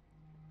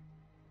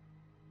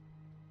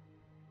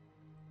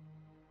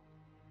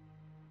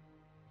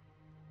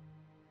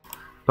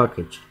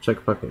 Package.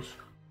 Check package.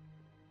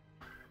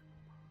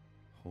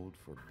 Hold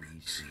for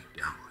BCW.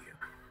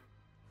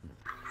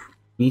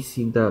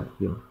 BCW.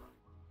 What are you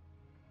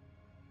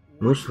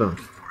Mushrooms.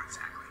 looking for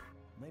exactly?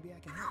 Maybe I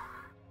can help.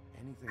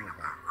 Anything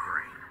about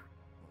Crane.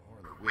 Or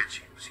the witch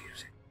he was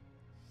using.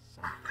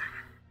 Something.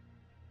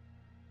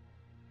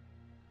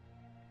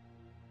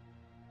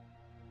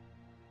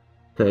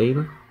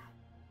 Tail.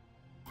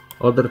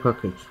 Other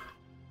package.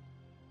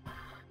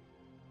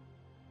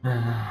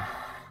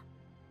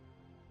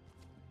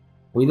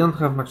 We don't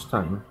have much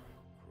time.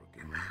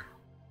 Crooked man.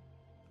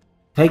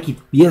 Take it.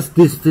 Yes,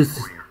 this. For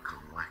your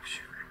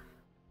collection.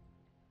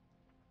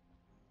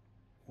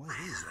 What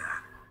is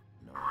that?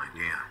 No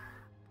idea.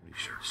 Pretty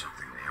sure it's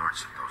something they aren't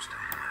supposed to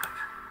have.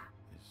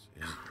 This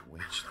isn't the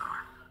witch,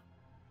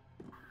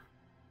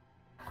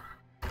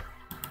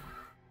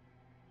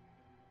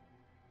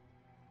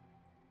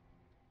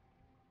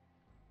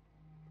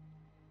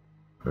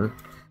 though.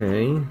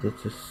 Okay,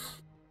 this is...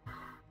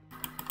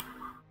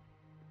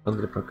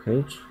 Other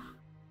package.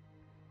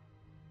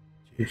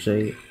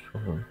 J.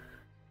 Oh.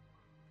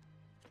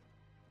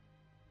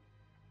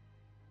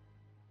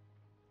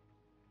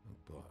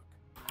 Book.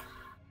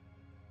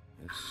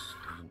 This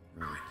doesn't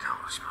really tell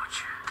us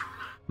much.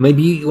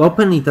 Maybe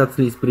open it at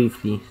least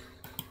briefly.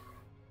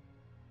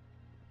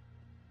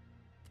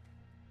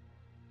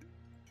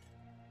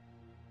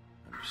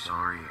 I'm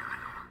sorry, I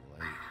know I'm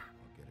late.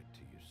 I'll get it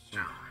to you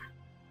soon.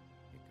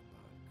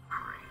 Ichabod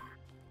Crane.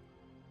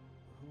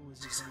 Who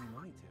was he sending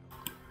money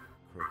to?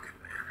 Crooked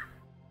man.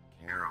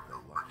 Care of the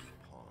Lucky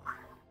Pawn.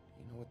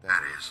 You know what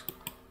that is?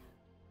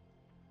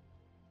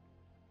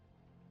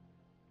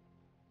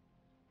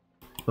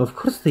 Of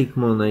course take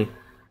money.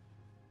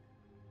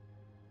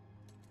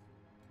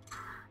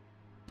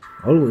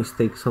 Always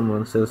take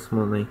someone else's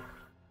money.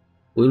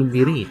 We'll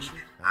be rich.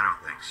 I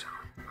don't think so.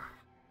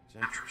 It's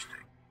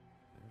interesting.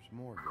 There's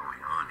more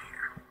going on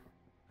here.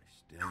 I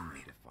still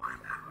need to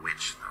find that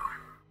witch, though.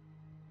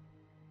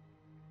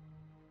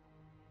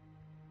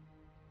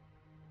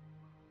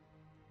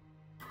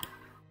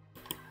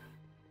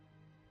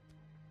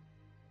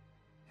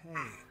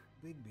 Hey,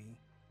 Bigby.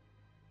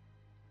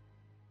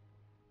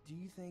 Do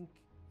you think,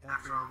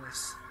 after all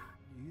this,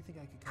 do you think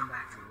I could come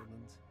back to the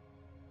Woodlands?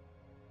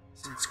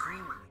 Since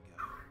Crane let me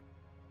go,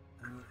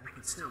 I mean, I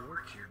could still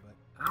work here, but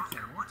I don't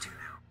think I want to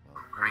now.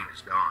 Well, Crane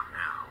is gone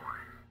now.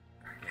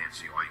 I can't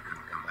see why you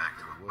couldn't come back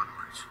to the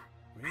Woodlands.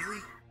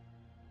 Really?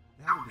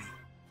 That would be...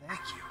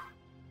 Thank you.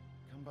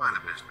 Come by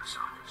the business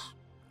office.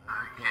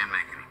 I can't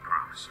make any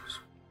promises.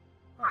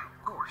 Right,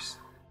 of course.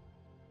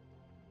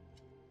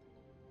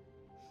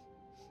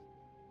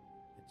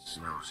 It's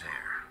Snow's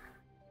hair.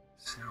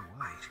 Snow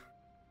White.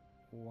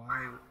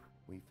 Why...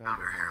 We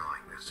found her hair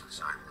like this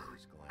inside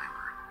Lily's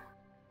glamour.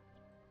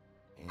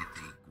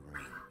 Auntie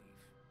Greenleaf.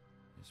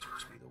 This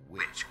must be the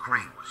witch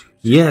Crane was using.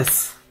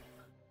 Yes.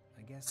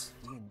 I guess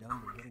Dee and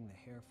Dumb were getting the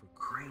hair for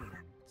Crane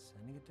and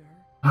sending it to her?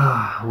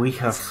 Ah, we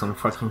have some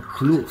fucking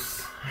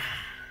clues.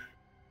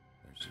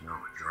 There's no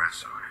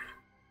address on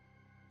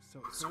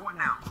it. So what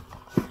now?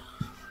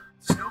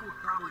 Snow would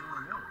probably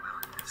want to know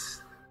about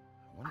this.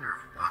 I wonder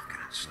if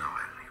Buffkin and Snow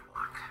had any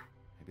luck.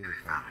 Maybe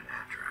they found an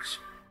address.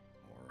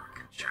 Or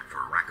can check for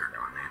a record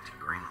on Auntie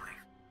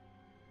Greenleaf.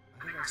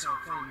 I think I saw a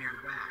phone near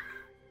the back.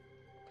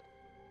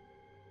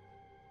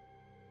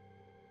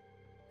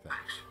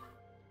 Thanks.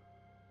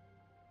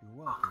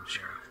 You're welcome,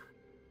 Sheriff.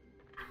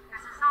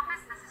 Business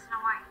office, this is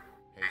Snow White.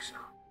 Hey,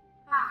 Snow.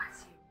 Oh,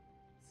 it's you.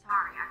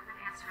 Sorry, I've been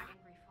answering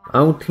every phone.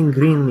 Out in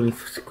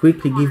Greenleaf.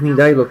 Quickly give me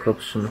dialogue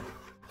option.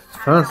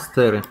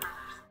 Faster.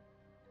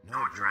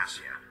 No address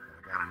yet, but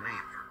I got a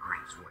name for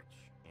Crane's witch.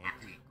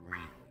 Auntie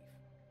Greenleaf.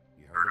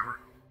 You heard of her?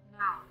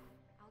 No.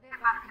 I'll get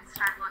back and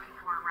start looking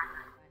for a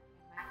record, but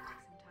it might take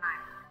some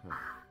time.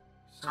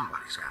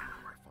 Somebody's got to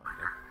know where I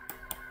find her.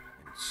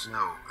 In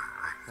Snow,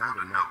 I found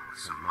a note with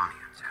some money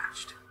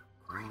attached.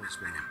 Crane has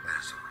been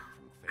embezzling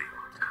from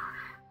Fable Town.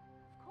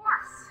 Of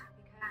course,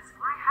 because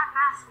why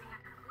half-ass being a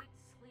complete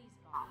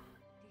sleazeball?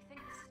 Do you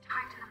think this is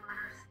tied to the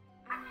murders?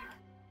 I mean,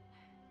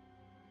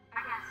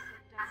 I guess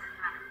it doesn't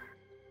matter.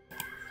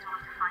 Still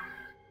have to find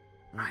it.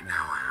 Right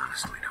now, I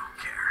honestly don't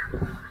care.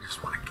 I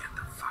just want to get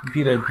the fuck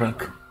Be right back.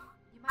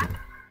 You might...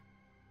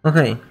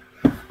 Okay.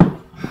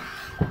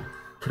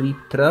 Trip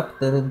trap.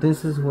 Then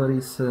this is where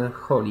is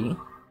Holly.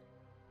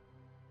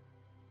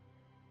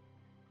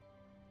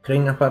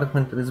 Crane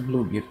apartment is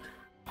Bluebeard.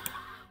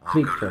 I'll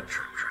Trip go to trap. the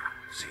Trip Trap,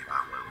 see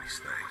about Lily's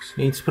things.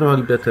 It's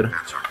probably better.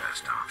 That's our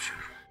best option.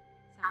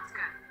 Sounds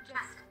good.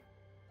 Just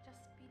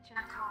be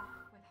gentle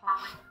with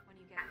Holly when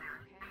you get there,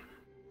 okay?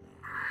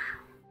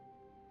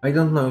 I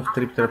don't know if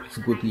Trip Trap is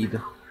good lead.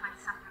 Find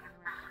something in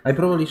the record. I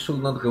probably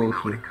should not Let me go know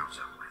what here. it comes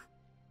up with.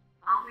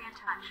 I'll be in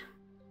touch.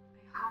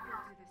 I hope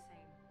you'll do the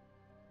same.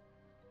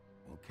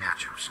 We'll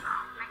catch him, Snow.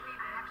 Wait,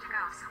 I have to go.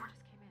 Someone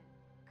just came in.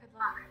 Good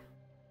luck.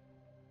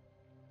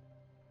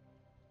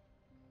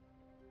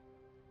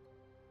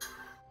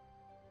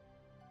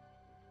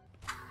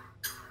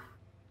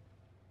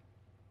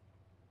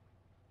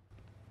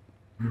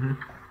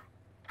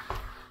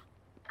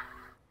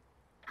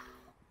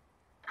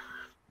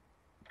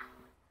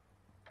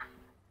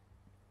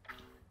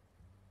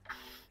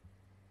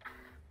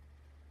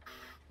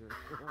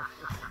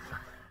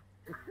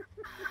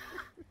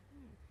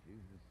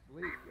 He's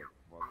asleep, you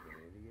fucking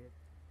idiot.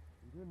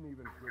 He didn't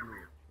even give me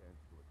a chance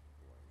to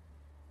explain.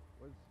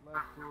 What's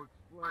left to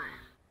explain?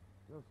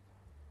 Just,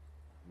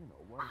 you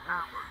know, what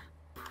happened.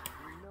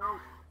 We know.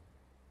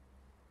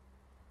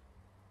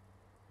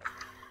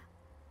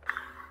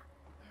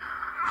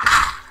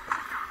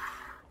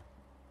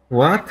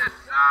 What?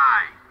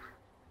 Decide!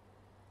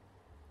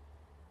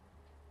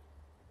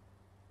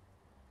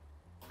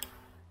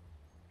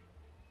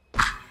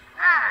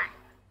 Hey!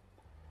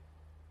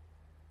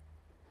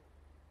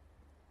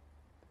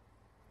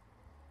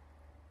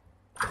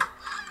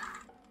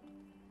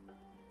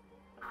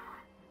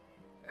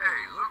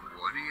 Hey, look,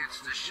 Woody,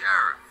 it's the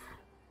sheriff.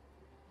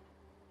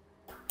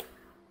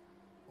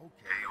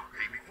 Okay,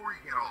 before you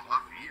get all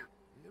huffy,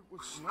 it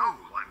was Snow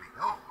who let me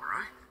go,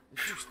 alright?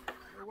 It's just,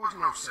 there was was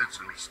no sense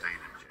in me staying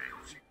in jail.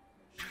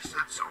 She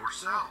said so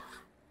herself.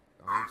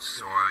 Don't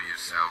soil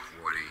yourself,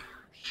 Woody.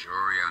 I'm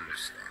sure he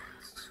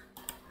understands.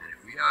 And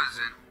if he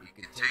doesn't, he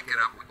can take it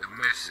up with the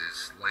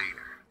missus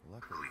later.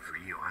 Luckily for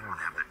you, I don't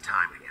have the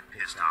time to get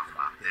pissed off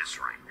about this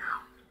right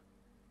now.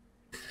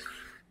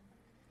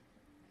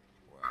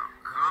 Well,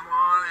 come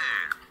on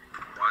in,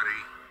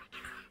 buddy.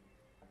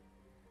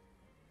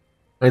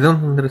 I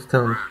don't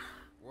understand.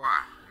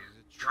 What? He's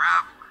a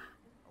traveler.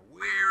 A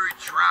weary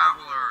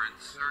traveler in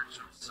search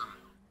of some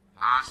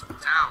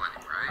hospitality,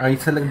 right? I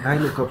select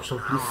dialogue option,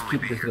 please I'll only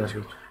skip be this here 2 graphic.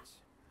 minutes.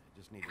 I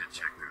just need to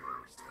check through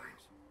those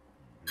things.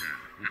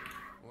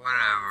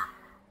 Whatever.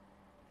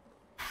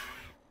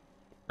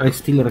 I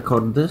still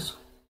record this?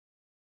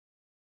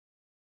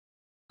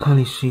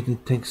 Holy shit,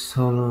 it takes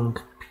so long.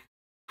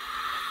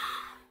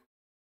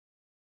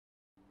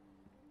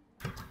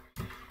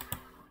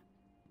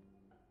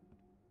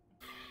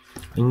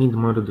 I need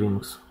more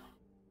drinks.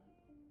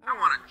 I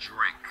want a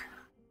drink.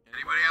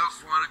 Anybody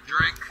else want a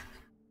drink?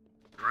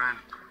 Friend,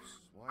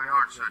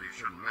 Swinehart said you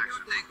shouldn't mix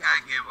it. You think I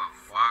give a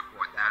fuck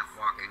what that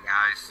fucking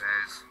guy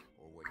says?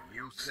 Or what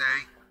you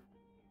say?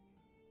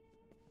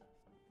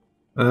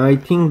 I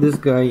think this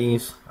guy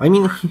is... I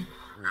mean, he...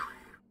 Really?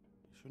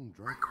 You shouldn't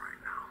drink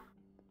right now.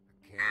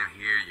 I can't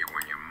hear you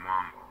when you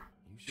mumble.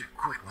 You should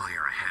quit while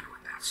you're ahead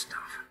with that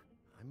stuff.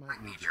 I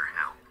might need your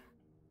help.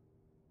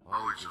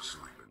 Ollie's just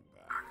sleeping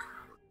back.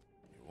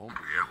 You won't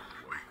be able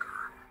to wake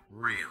her.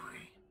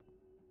 Really?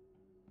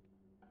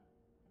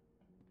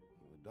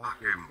 The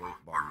doc gave him both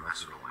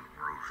barmecidal and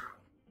Brosia.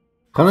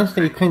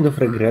 honestly, I kind of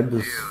regret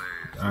this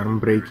arm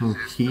breaking.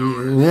 He...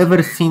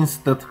 ever since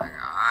that... Like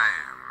I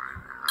am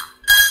right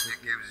now. It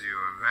gives you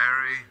a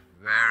very,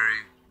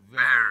 very,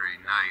 very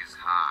nice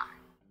high.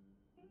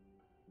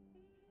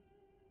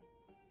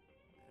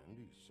 And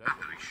he said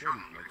that he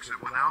shouldn't mix it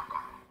with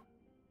alcohol.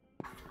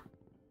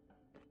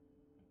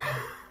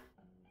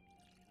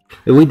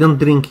 We don't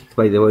drink it,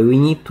 by the way. We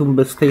need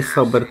to stay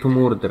sober to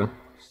murder.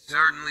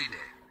 Certainly did.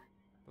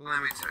 But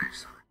let me tell you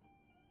something.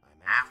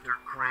 I'm after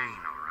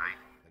Crane, alright?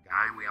 The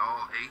guy we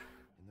all hate.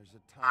 And there's a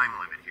time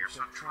limit here,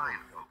 so try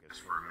and focus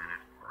for a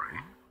minute,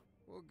 alright?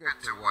 We'll get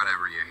to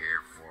whatever you're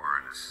here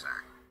for in a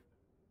sec.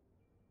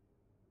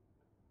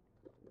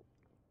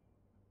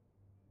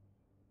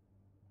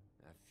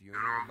 That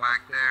funeral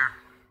back there?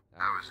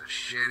 That was a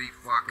shitty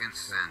fucking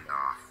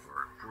send-off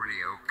for a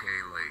pretty okay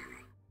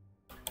lady.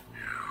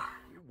 Yeah.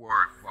 You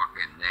weren't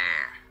fucking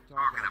there.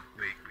 Talking to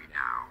Bigby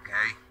now,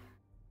 okay?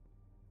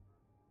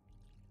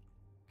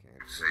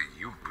 Can't say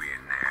you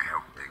being there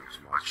helped things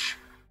much.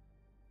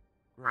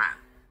 Grant,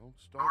 don't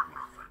start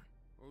nothing.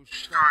 Who's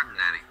starting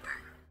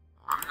anything?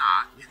 I'm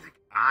not. You think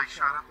I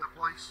shot up the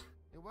place?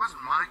 It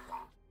wasn't my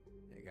fault.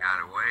 They got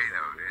away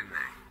though, didn't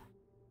they?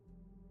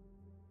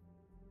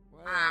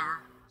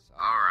 Whatever. It's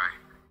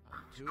alright.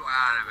 I'm too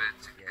out of it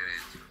to get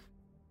into it.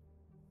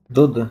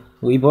 Dude,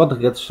 we both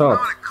get I shot.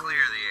 want to clear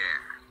the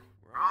air.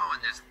 We're all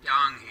in this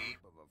dung heap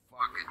of a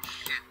fucking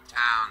shit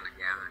town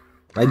together.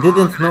 I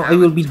didn't know I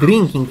will be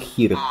drinking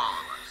here. All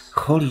of us.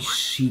 Holy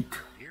shit.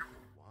 Here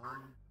for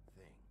one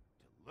thing.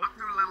 To look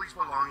through Lily's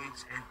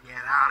belongings and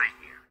get out of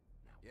here.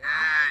 Yeah,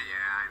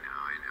 I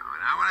know. And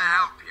I want to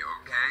help you,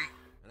 okay?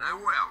 And I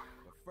will.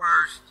 But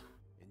first,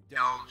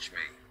 indulge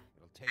me.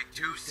 It'll take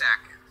 2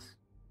 seconds.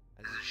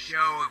 As a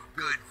show of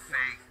good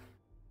faith.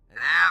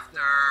 And after,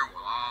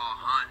 we'll all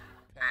hunt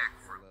and peck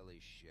for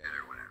Lily's shit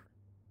or whatever.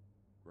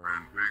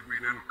 Grand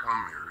Bigby didn't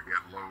come here to get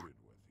loaded with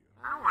you.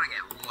 I don't want to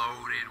get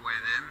loaded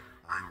with him.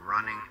 I'm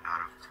running out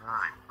of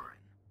time, Grin.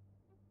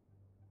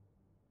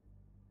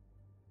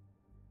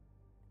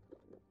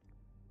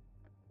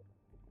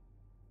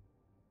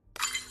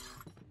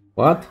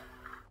 What?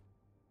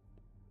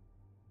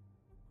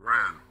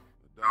 Grand,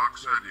 the doc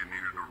said you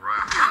needed a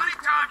rest. How many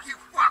times you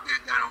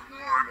fucking gonna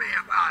warn me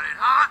about it,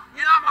 huh?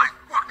 You're not my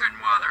fucking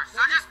mother,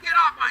 so just get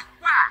off my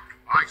back!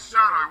 I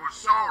said I was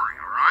sorry,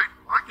 alright?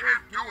 I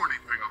can't do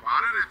anything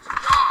about it, it's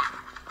done!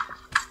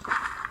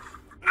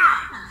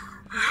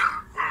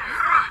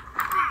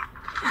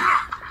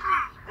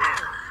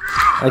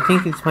 I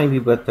think it might be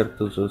better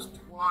to just...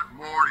 What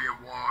more do you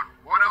want?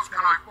 What else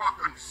can I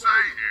fucking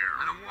say here?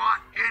 I don't want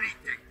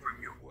anything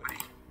from you, Woody.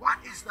 What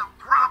is the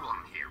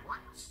problem here? What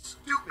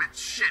stupid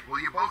shit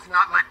will you both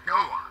not let go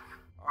of?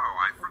 Oh,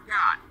 I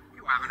forgot.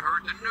 You haven't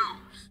heard the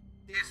news.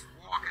 This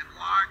walking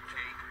lard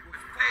cake was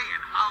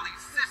paying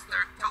Holly's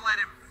sister to let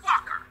him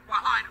fuck her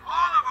behind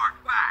all of our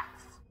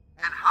backs.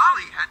 And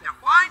Holly had to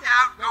find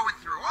out going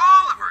through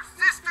all of her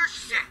sister's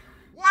shit.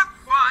 What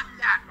fun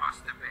that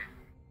must have been.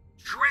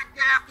 Trick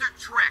after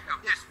trick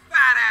of this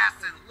fat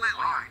ass and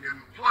Lily. I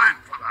didn't plan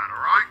for that,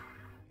 alright?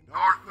 And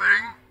our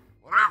thing,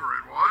 whatever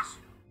it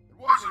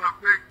wasn't a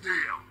big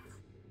deal.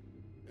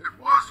 It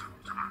wasn't.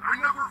 I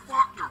never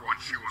fucked her when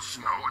she was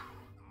snowing.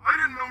 I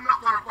didn't know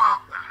nothing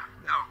about that.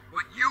 No,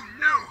 but you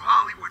knew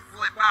Holly would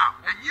flip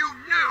out, and you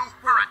knew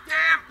for a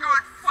damn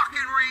good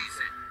fucking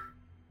reason.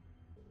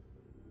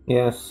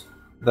 Yes,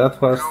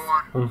 that was You know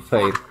what?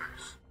 unfair. Fuck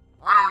this.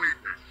 I don't need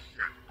this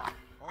shit.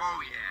 Oh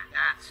yeah,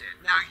 that's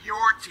it. Now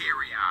you're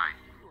teary-eyed.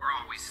 You were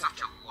always so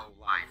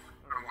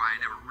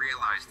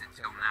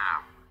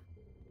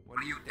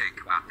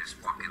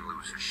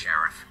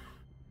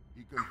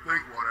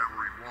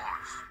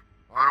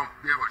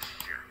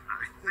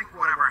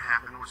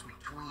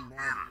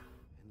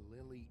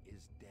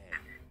is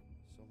dead.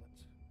 So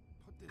let's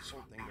put this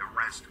whole thing to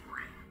rest,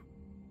 Crane.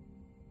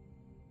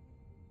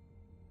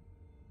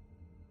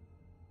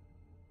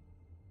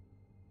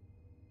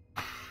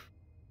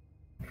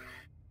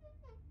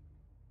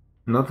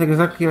 Not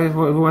exactly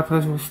what I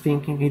was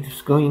thinking.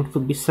 It's going to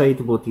be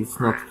sad, but it's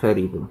not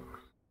terrible.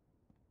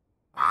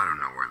 I don't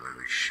know where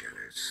Lily's shit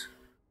is.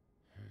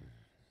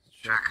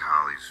 Check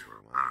Holly's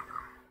room, I don't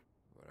know.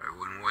 But I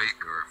wouldn't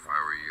wake her if I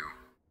were you.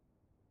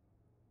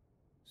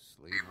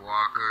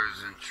 Sleepwalkers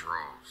and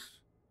trolls.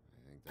 I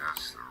think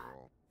that's the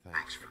rule.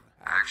 Thanks for that.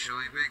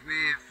 Actually,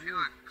 Bigby, if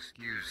you'll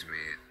excuse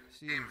me, it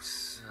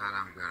seems that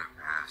I'm gonna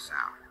pass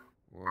out.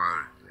 What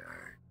a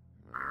day.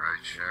 Am I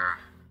right,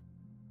 Sheriff?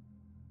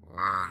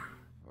 What a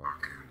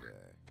fucking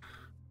day.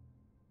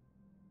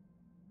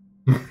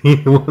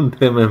 You won't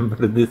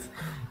remember this.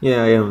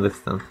 Yeah, I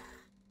understand.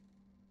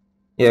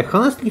 Yeah,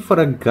 honestly, for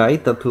a guy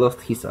that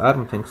lost his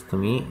arm thanks to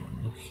me,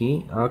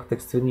 he acted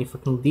extremely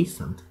fucking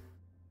decent.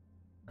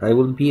 I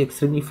will be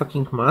extremely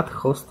fucking mad,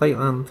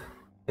 hostile, and...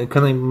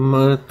 can I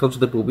touch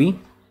the booby?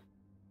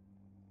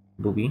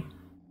 Booby?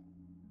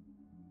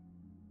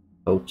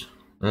 Touch.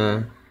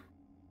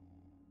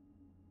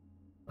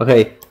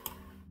 Okay.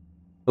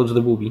 Touch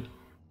the booby.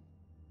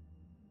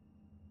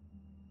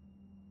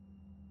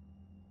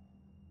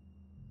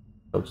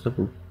 Touch the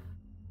booby.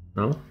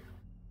 No?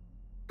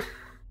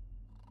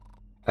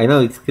 I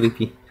know it's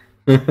creepy.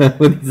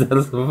 But it's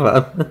also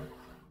fun.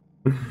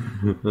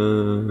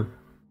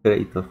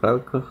 Crate of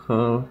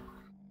alcohol.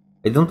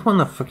 I don't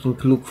wanna fucking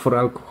look for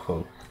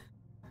alcohol.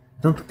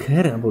 I don't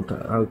care about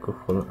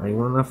alcohol. I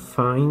wanna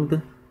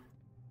find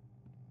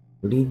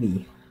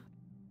Lily.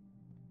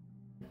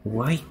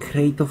 Why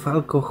crate of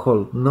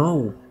alcohol?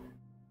 No!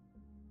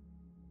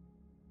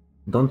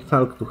 Don't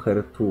talk to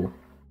her too.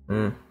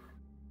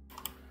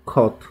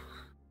 Cot.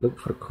 Look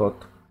for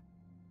cot.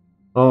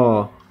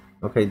 Oh,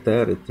 okay,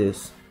 there it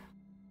is.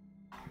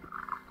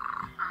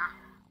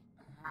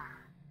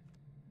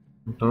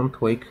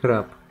 Don't wake her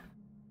up.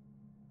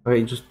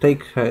 Okay, just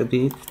take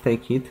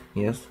it,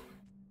 yes.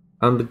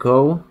 And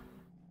go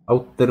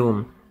out the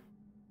room.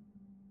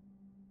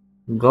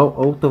 Go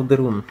out of the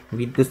room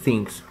with the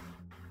things.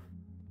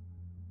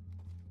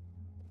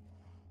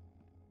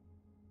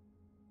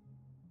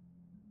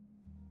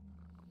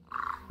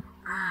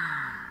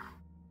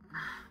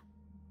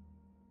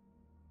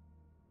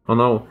 Oh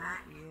no.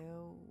 That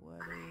you,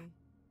 Woody?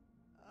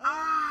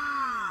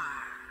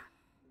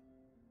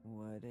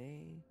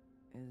 Woody?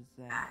 Is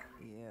that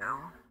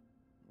you?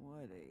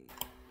 Woody.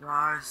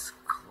 Bar's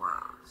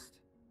closed.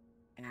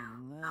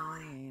 And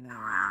Lily ain't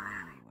around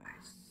anyway,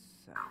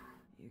 so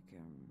you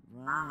can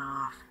run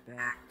off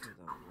back to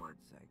the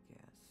woods, I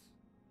guess.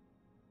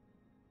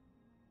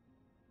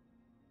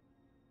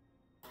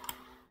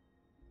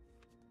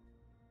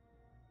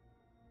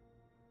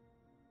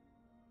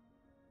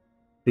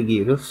 The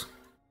gears.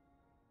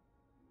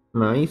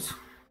 Nice.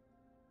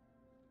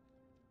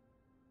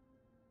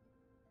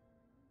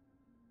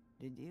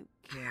 Did you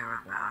care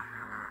about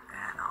her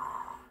at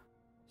all?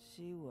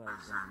 She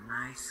was a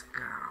nice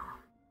girl.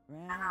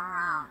 Ran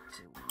around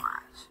too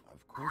much.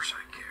 Of course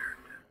I cared.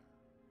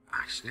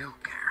 I still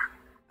care.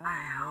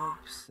 I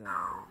hope so.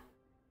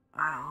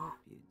 I hope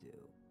you do.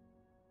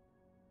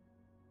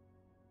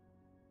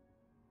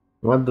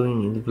 What do we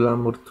need?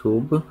 Glamour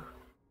tube?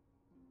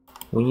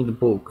 We need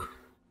book.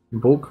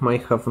 Book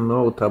might have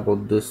note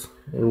about this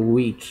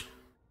witch.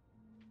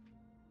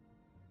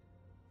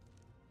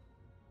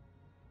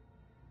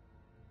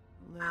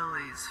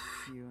 Lily's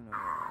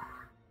funeral.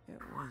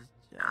 It was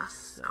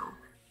just so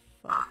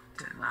fucked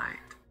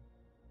tonight.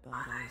 But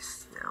I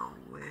still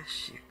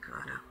wish you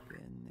could have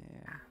been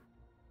there.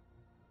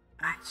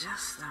 I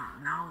just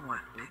don't know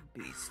what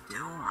Bigby's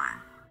doing.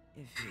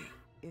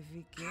 If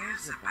he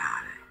cares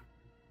about it.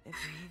 If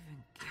he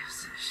even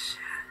gives a shit.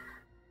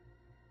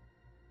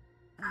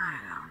 I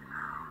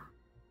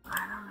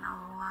don't know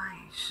why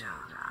he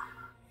showed up.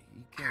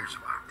 He cares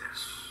about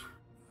this.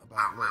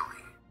 About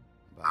Lily.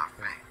 About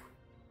Faith.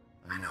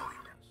 I know he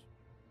does.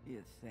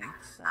 You think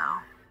so?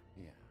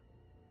 Yeah.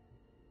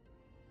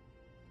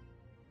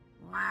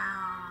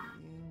 Well,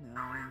 you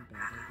know him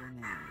better than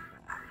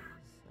anybody,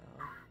 so...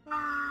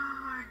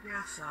 I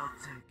guess I'll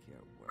take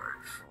your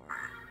word for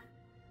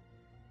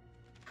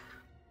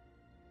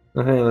it.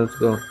 Okay, let's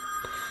go.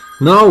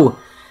 No!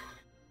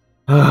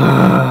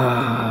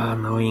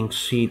 Annoying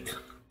shit. You're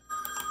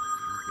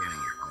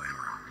getting your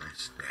glamour on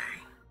this day.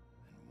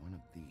 And one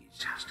of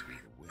these has to be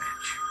the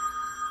witch.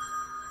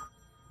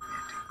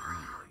 Auntie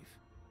Greenleaf.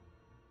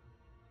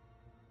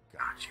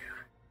 Gotcha.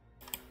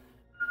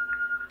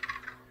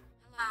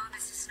 Hello,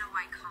 this is Snow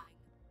White calling.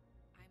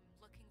 I'm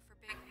looking for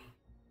Bigby.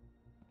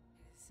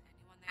 Is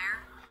anyone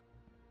there?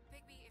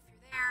 Bigby, if you're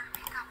there,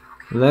 pick up,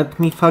 okay? Let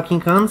me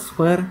fucking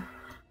answer.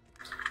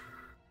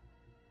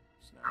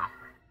 Snow? Oh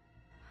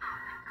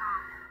my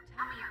god,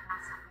 tell me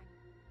about something.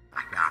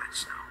 I got it,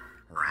 Snow.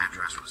 Her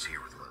address was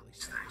here with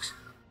Lily's things.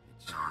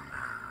 It's on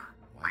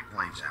White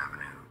Plains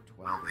Avenue,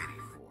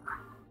 1284.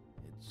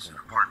 It's an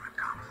apartment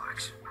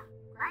complex.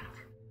 Great.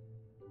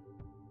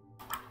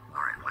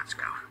 Alright, let's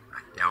go. I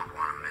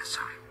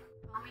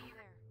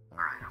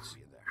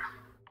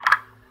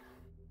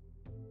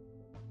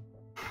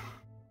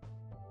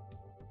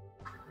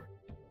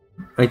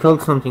I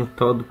told something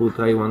Todd, but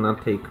I wanna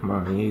take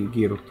my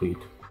gear to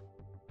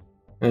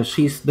it.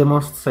 She's the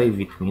most safe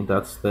with me,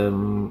 that's the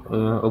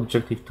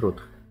objective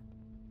truth.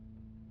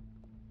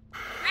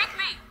 Make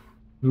me!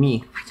 Me.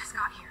 I just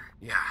got here.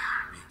 Yeah,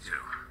 me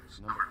too. It's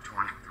number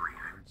 23.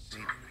 I haven't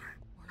seen it yet.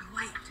 We're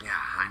late.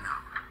 Yeah, I know.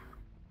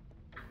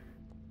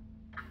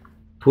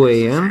 2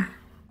 AM?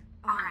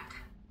 Alright.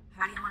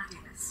 How do you want to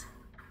do this?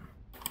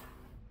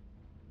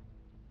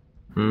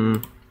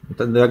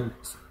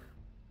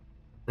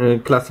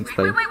 Classic Wait,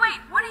 style. wait, wait, wait!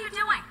 What are you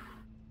doing?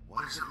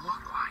 What does it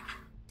look like?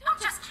 Don't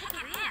just kick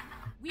it in.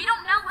 We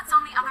don't know what's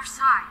on the other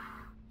side.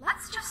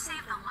 Let's just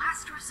save the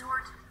last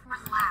resort for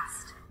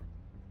last.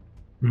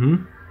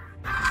 Mm-hmm.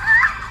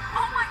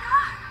 Oh my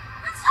god!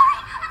 I'm sorry!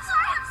 I'm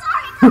sorry! I'm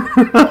sorry! No.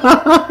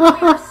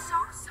 We are so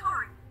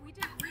sorry. We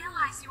didn't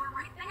realize you were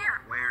right there.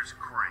 Where's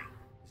Crane?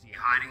 Is he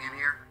hiding in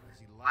here? Is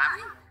he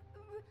left?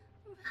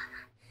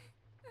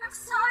 I'm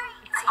sorry.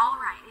 It's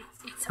alright.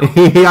 It's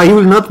okay. I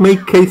will not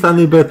make case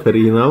any better,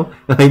 you know?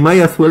 I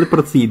might as well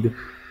proceed.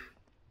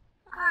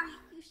 Are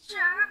you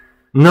sure?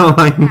 No,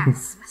 I'm...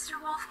 Yes, Mr.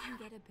 Wolf can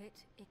get a bit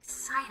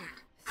excited.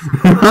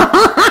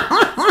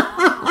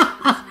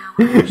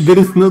 There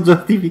is no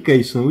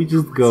justification, we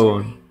just go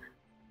on.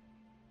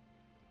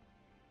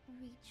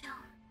 Rachel,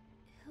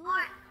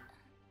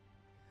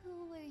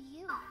 who are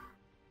you?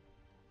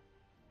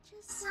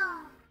 Just so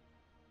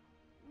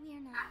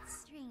we're not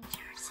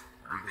strangers.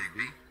 I'm Big B.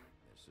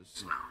 This is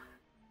Snow.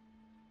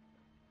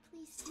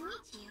 Pleased to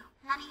meet you.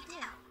 How do you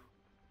do?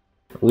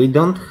 We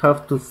don't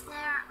have to... Is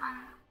there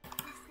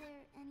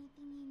anything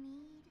you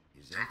need?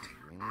 Is Auntie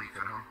Greenleaf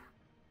at home?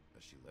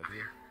 Does she live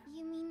here?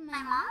 You mean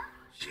my mom?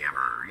 She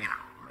ever,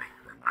 make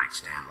the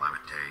nightstand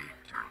levitate,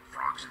 turn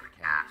frogs into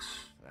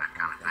cats, that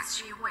kind of thing? Is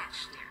she a witch,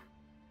 dear?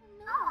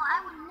 No, I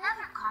would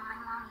never call my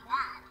mommy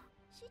that.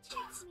 She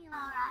treats me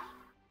alright.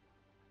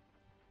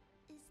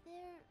 Is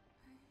there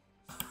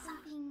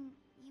something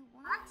you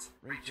want?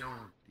 Rachel,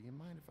 do you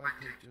mind if I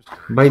take just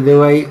a... By the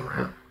way,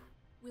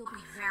 We'll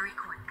be very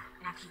quick,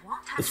 and he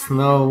won't touch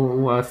Snow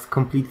was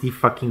completely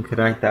fucking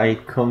right, I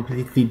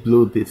completely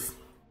blew this.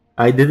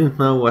 I didn't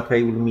know what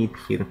I will meet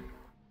here.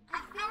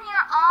 I've been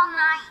here all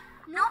night.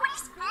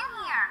 Nobody's been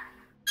here.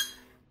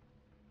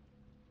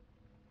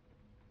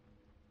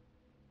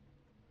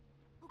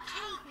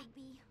 Okay,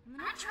 Bigby. I'm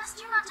gonna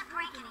trust you not to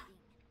break anything.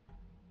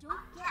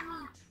 Don't get me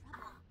in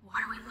trouble.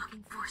 What are we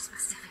looking for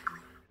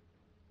specifically?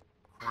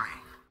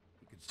 Crane.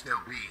 He could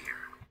still be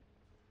here.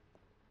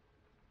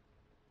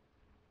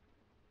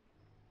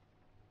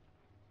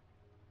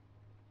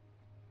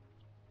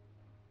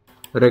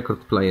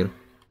 Record player.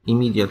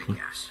 Immediately.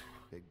 Yes.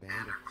 Big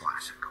band or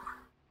classical?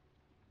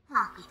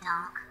 Honky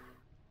tonk.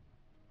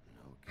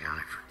 No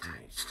accounting for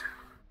taste.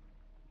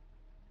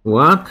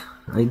 What?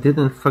 I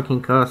didn't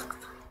fucking ask.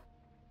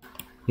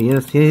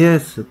 Yes,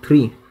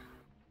 3.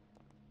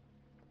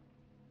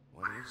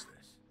 What is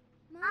this?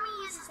 Mommy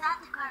uses that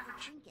to carve her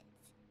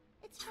trinkets.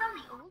 It's from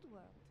the old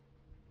world.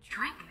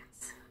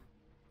 Trinkets?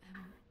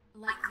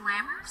 Like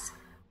glamours?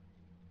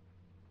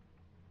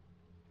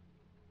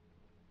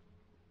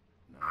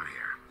 Not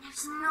here.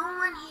 There's no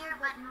one here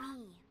but me.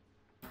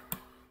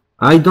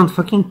 I don't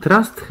fucking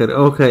trust her.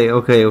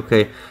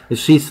 Okay.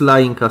 She's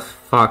lying as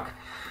fuck.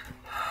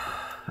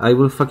 I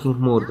will fucking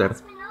murder.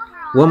 It's been over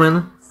all Woman,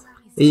 night,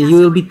 so you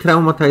will be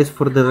traumatized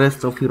for the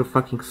rest of your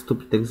fucking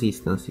stupid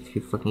existence if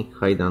you fucking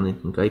hide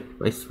anything.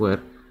 I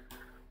swear.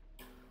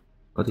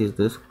 What is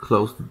this?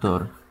 Close the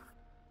door.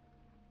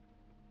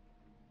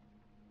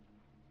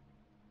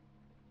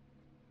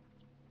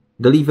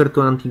 Deliver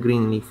to Auntie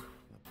Greenleaf.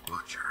 The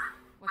Butcher.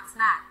 What's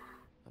that?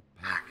 A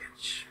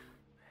package.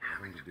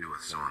 Having to do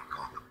with someone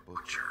called the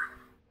Butcher.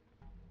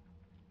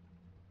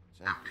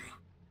 It's empty.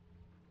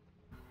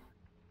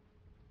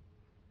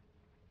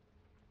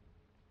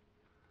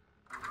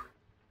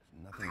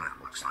 Nothing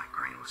that looks like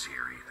Crane was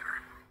here either.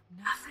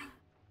 Nothing?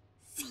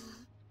 see.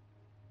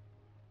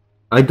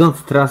 I don't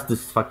trust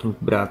this fucking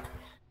brat.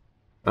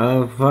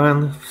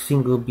 One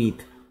single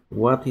bit.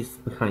 What is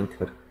behind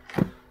her?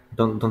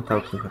 Don't Where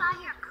talk do to you her. buy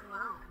your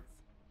clothes?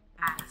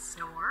 At a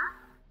store?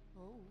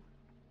 Oh.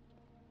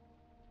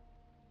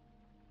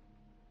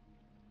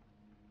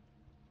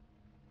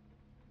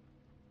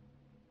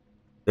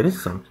 There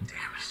is something. Damn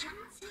it.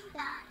 Shouldn't say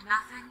that.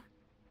 Nothing?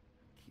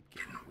 Keep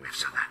getting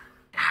whiffs of that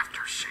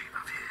aftershave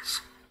of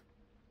his.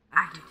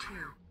 I do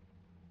too.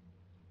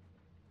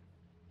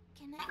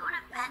 Can I go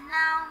to bed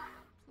now?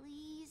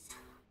 Please?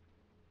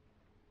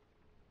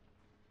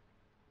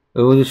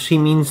 Well, she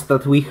means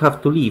that we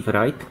have to leave,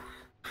 right?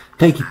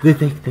 Take it, take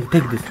this.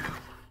 Mommy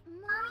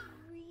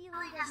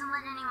really doesn't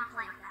let anyone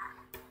play with that.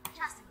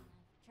 Just me.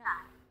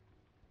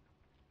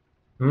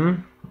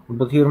 Try.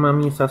 But your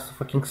mommy is also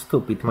fucking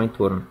stupid, my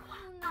turn.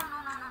 No.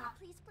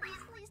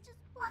 Please, just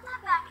put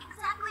that back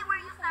exactly where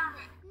you found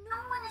it. No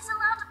one is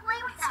allowed to play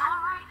with It's that.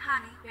 alright,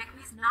 honey.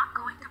 Bigby's not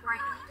going to break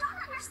I it. don't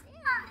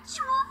understand.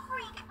 She will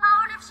freak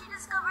out if she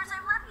discovers I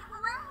let people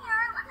in here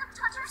and let them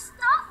touch her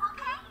stuff,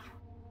 okay?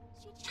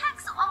 She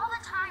checks all the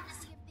time to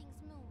see if things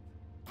move.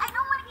 I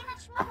don't want to get in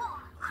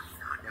trouble. I'm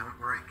not gonna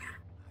break it.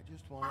 I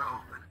just want to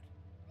open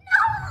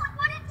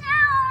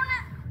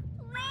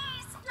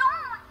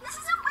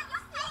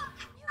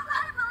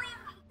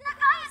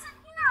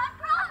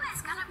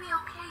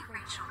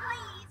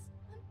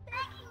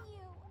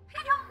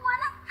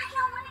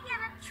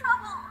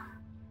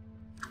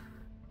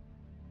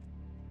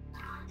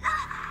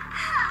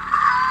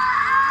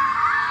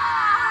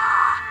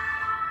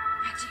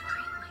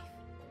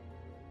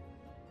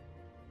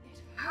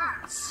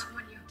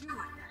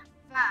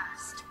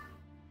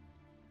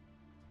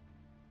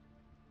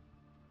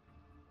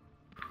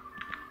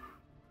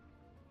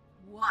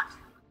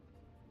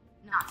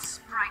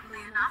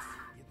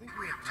enough. You think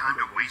we have time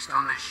to waste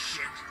on this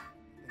shit?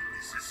 You think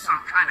this is some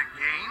kind of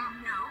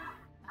game? No,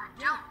 I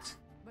don't.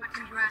 But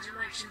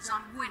congratulations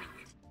on winning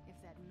it, if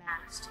that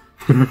matters to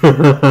you.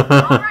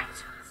 Alright,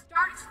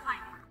 start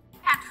explaining.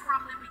 And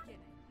from the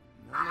beginning.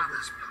 None of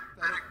this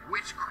pathetic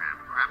witchcraft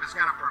crap is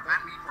gonna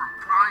prevent me from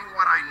prying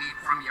what I need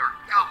from your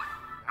gullet.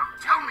 Now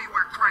tell me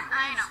where Crane is.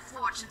 I ain't a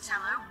fortune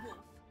teller, Wolf.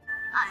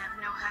 I have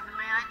no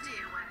heavenly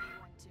idea where he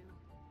went to.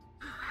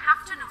 You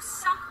have to know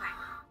something.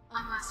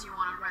 Unless you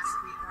want a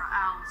recipe for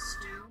owl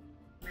stew,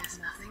 there's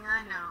nothing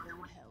I know that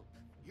would help.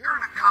 You're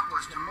an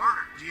accomplice to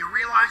murder. Do you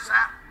realize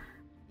that?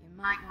 You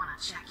might want to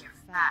check your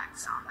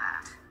facts on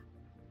that.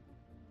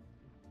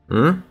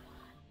 Hmm?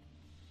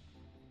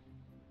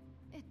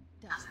 It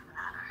doesn't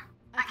matter.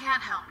 I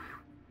can't help you.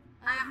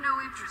 I have no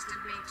interest in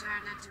being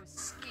turned into a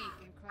skeek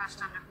and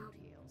crushed under boot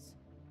heels.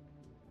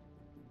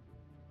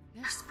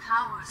 There's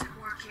powers at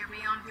work here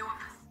beyond your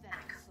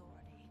pathetic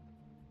authority.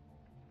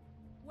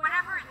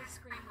 Whatever it is,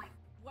 Greenleaf,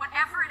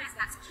 whatever it is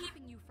that's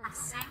keeping you from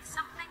saying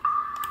something,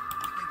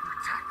 We can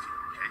protect you,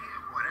 okay?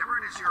 Whatever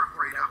it is you're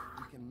afraid of,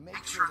 we can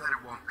make sure that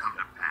it won't come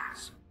to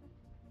pass.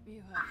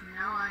 you have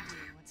no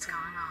idea what's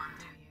going on,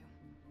 do you?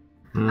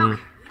 Hmm.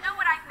 Okay, you know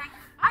what I think?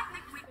 I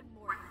think we've been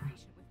more than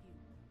patient with you.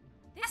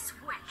 This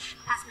witch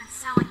has been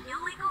selling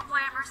illegal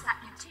glamours that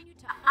continue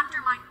to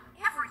undermine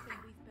everything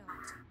we've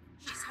built.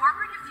 She's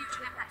harboring a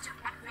fugitive that took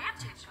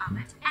advantage of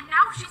it, and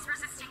now she's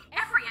resisting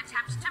every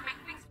attempt to make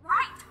things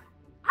right.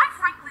 I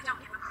frankly don't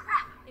give a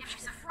crap if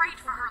she's afraid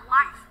for her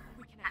life.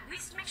 We can at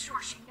least make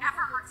sure she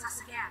never hurts us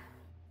again.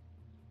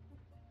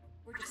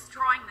 We're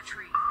destroying the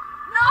tree.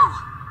 No!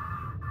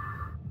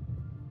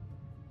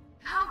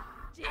 How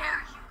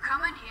dare you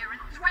come in here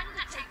and threaten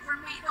to take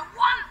from me the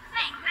one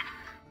thing that...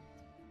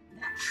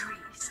 That tree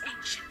is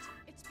ancient.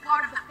 It's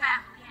part of the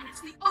family, and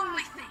it's the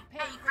only thing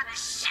paying for this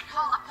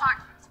shithole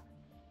apartment.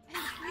 And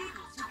the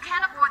Beagles who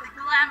can't afford the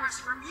glamours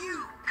from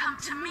you come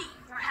to me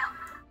for help.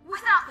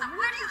 Without them,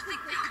 where do you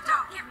think they could go?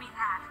 Don't give me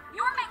that.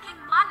 You're making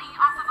money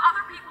off of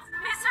other people's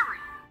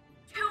misery.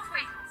 Two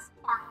Faithfuls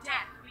are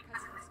dead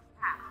because of this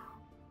crap.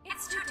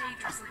 It's too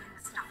dangerous leaving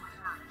this stuff with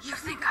her. You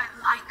think I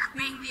like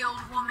being the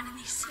old woman in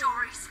these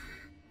stories?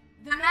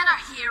 The men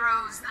are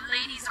heroes, the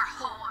ladies are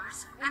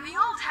whores, and the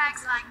old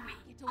hags like me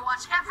get to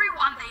watch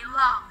everyone they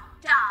love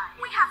die.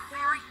 We have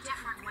very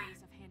different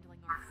ways of handling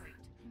our fate.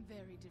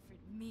 Very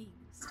different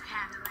means to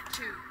handle it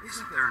too.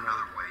 Isn't there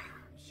another way?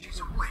 She's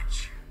a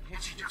witch. Can't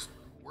she just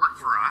work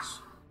for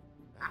us?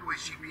 That way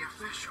she'd be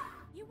official.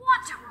 You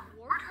want to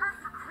reward her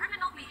for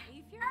criminal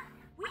behavior?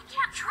 We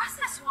can't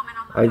trust this woman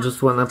on the I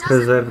just wanna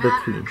preserve the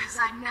tree. because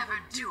I never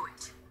do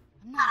it.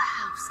 I'm not a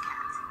house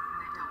cat,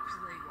 and I don't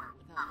play well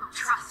with others.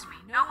 Trust me,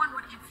 no one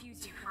would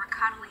confuse you for a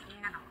cuddly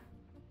animal.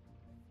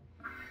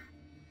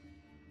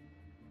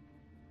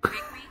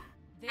 Bigby,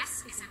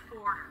 this is an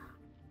order.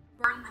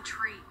 Burn the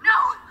tree. No,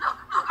 look,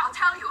 I'll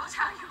tell you.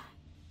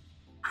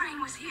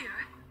 Crane was here.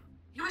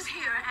 He was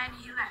here and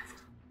he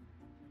left.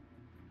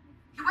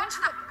 He went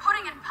to the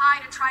pudding and pie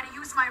to try to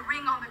use my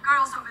ring on the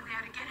girls over there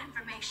to get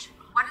information.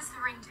 What does the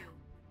ring do?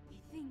 He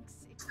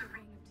thinks it's the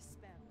ring of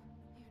dispel.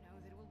 You know,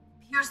 that will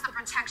pierce the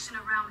protection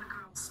around the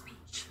girl's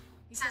speech.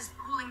 He says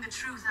pulling the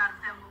truth out of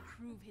them will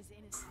prove his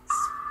innocence.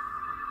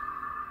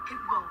 It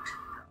won't,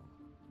 though.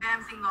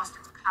 Damn thing lost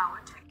its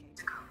power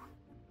decades ago.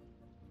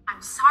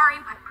 I'm sorry,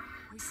 but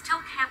we still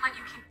can't let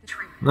you keep the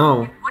tree.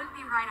 No. It wouldn't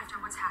be right after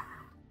what's happened.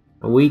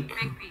 A week.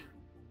 Bigby.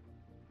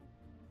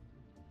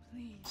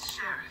 Please,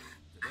 Sheriff,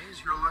 today's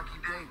your lucky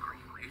day,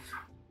 Greenleaf.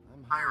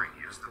 I'm hiring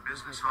you as the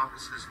business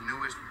office's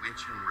newest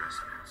witch in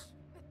residence.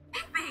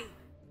 Bigby!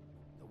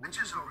 The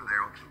witches over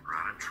there will keep her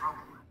out of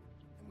trouble.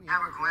 And we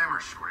have a glamour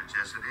shortage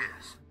as it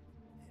is.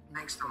 It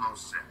makes the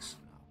most sense.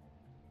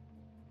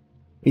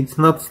 It's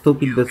not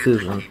stupid You get to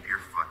decision. keep your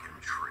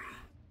fucking tree.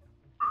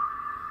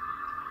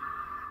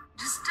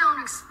 Just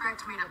don't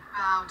expect me to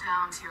bow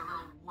down to your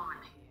little woman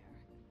here.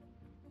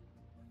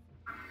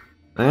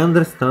 I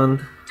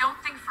understand. Don't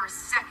think for a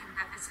second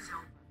that this is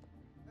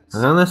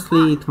over.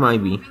 Honestly, it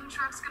might be. Moving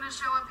truck's gonna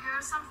show up here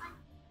or something?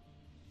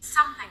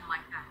 Something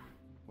like that.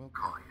 We'll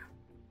call you.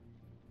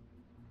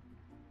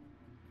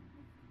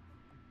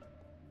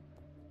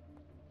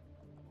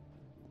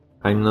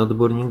 I'm not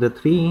burning the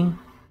tree.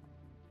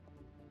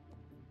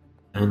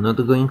 I'm not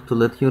going to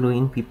let you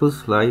ruin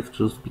people's life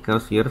just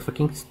because you're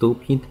fucking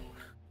stupid.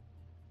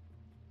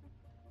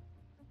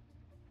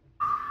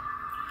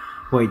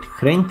 Wait,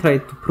 Crane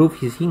tried to prove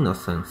his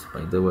innocence,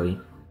 by the way.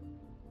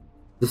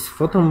 This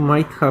photo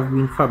might have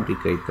been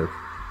fabricated.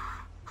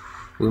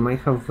 We might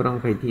have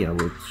wrong idea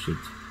with shit.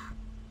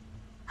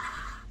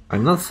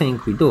 I'm not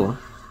saying we do.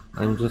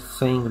 I'm just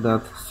saying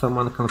that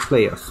someone can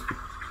play us.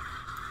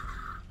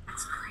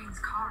 That's Crane's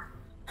car.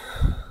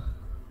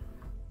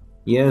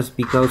 Yes,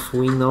 because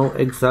we know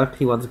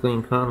exactly what's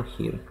going on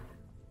here.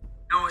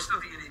 No, it's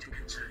nothing you need to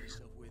concern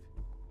yourself with.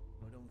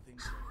 I don't think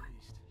so, at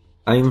least.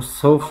 I am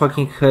so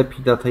fucking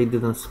happy that I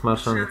didn't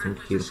smash anything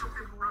here. Is there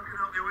something more I can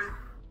help you with?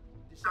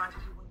 Decided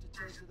you want to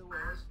taste of the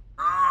wares?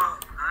 Oh,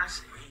 I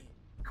see.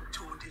 Come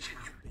to audition,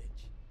 you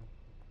bitch.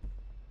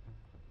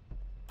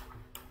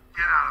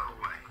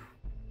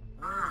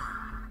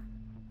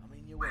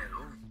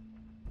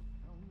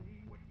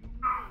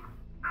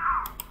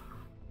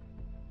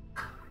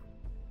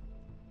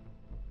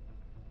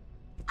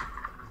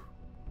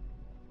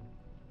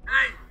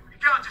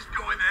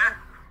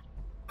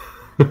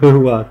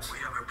 What? We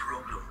have a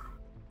problem.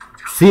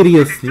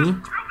 Seriously? Tell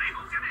me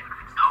who did it.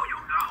 I know you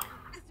know.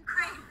 Mr.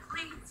 Crane,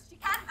 please. She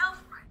can't help.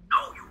 I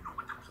know you know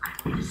what the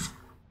plan is.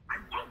 I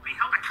won't be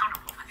held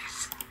accountable for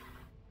this.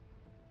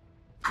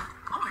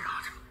 Oh my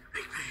god.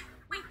 Baby.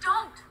 We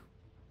don't.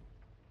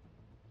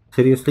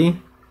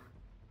 Seriously?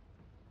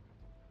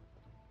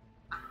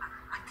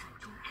 I didn't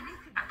do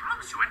anything. I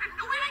promise you I didn't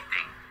do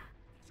anything.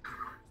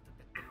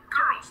 The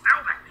girls,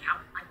 they'll back me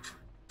up. I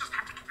just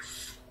have to get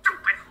this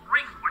stupid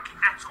ring working,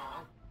 that's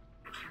all.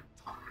 I can't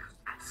talk because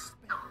of that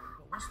spell.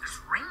 But once this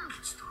ring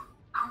gets through,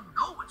 I'll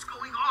know what's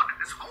going on and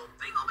this whole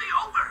thing will be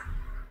over.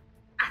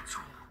 That's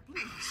all.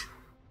 Please.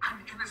 I'm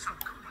innocent.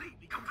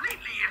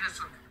 Completely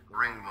innocent. The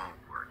ring won't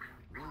work.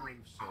 Greenleaf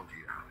sold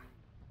you out.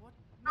 What?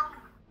 No.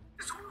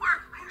 This will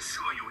work. I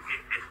assure you.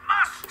 It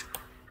must.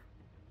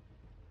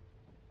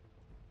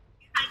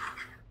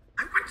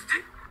 I went to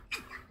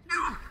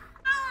you.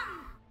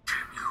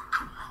 Damn you.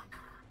 Come on.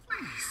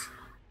 Please.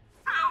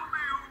 Tell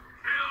me who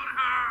killed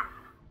her.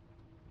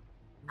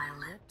 My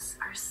lips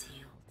are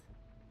sealed.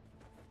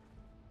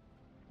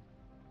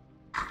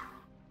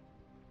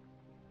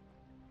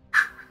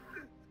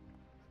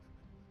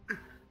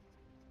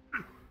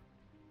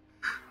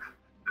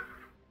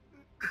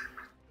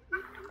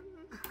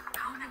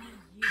 How many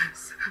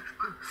years?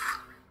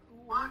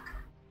 What?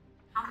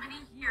 How many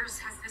years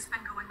has this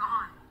been going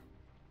on?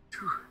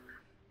 Too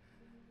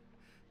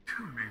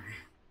many.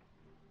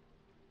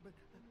 But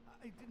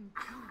I didn't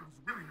kill those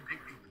women.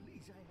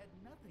 Please, I had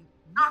nothing.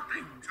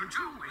 Nothing to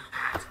do with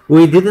that.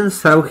 We didn't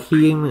saw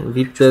him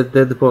with the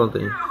dead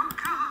body. Oh,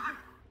 God.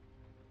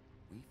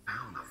 We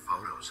found the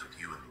photos of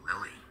you and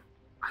Lily.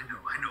 I know.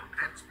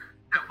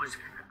 That was.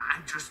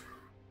 I just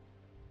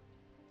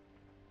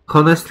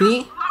Honestly,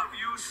 love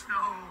you,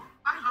 Snow.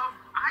 I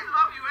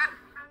love you, and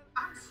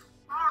I'm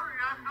sorry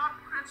I'm not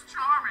Prince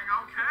Charming,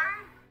 okay?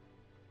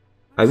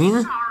 I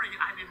mean, Sorry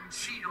I didn't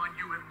cheat on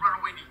you and run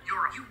away to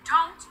Europe. You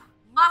don't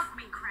love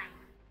me, Crane.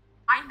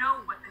 I know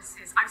what this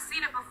is. I've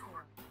seen it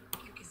before.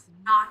 It is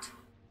not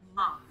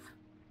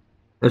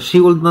love.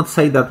 she would not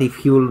say that if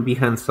he will be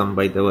handsome,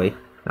 by the way.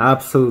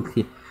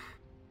 Absolutely.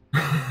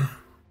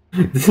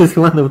 This is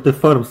one of the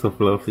forms of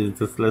love, it's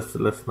just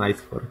less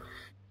nice for.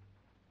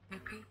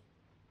 Maybe.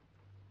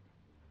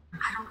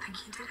 I don't think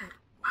he did it.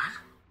 What?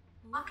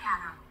 Look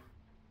at him.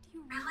 Do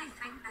you really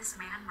think this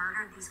man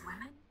murdered these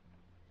women?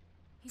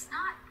 He's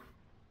not.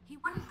 He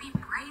wouldn't be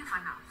brave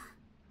enough.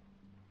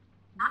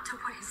 Not to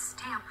put his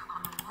stamp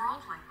on the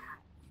world like that.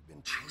 You've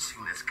been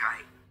chasing this guy.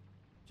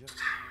 Just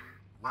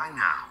why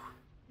now?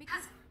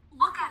 Because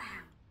look at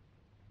him.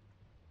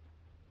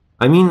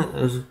 I mean,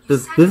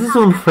 this is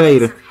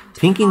unfair.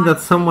 Thinking that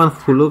someone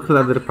who looks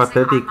rather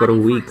pathetic or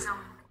weak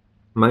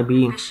might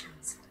be.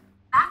 Missions.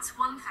 That's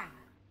one thing.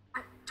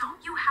 But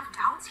don't you have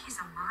doubts he's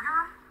a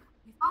murderer?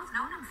 We've both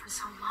known him for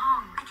so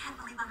long. I can't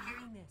believe I'm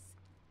hearing this.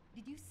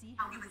 Did you see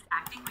how he was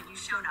acting when you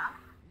showed up?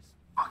 This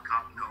fuck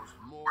up knows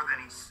more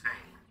than he's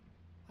saying.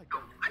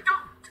 I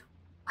don't.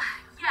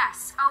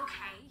 Yes,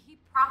 okay, he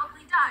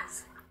probably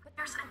does. But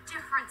there's a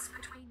difference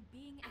between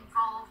being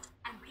involved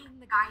and being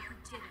the guy who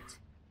did it.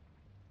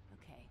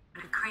 Okay,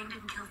 But if Crane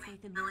didn't kill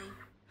Faith and Millie,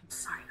 I'm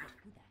sorry, but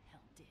who the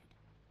hell did?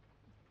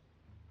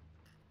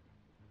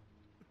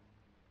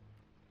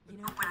 you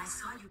know, when I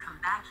saw you come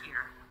back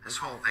here, This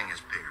whole thing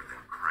is bigger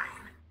than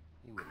Crane.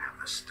 He wouldn't have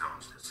the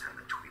stones to send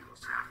the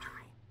Tweedles after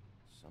me.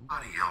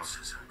 Somebody else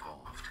is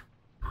involved.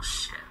 Oh,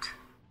 shit.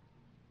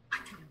 I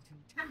didn't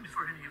intend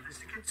for any of this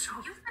to get so...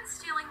 you've been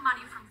stealing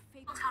money from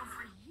Fabletown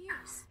for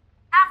years,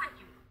 haven't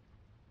you?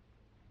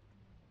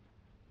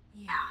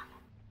 Yeah.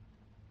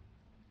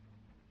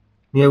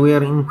 Yeah, we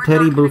are in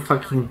terrible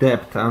fucking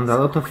debt, and a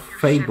lot of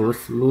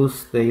fables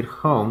lose their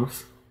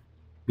homes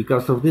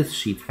because of this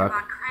shit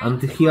fuck. And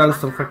he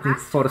also fucking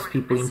forced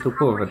people into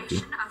poverty.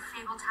 Of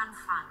Fabletown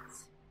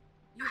funds.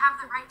 You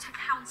have the right to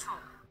counsel,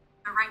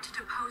 the right to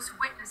depose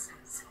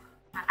witnesses.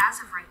 But as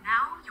of right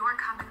now, you're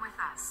coming with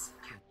us.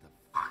 Get the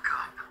fuck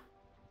up.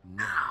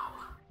 Now.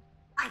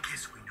 I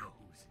guess we know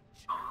who's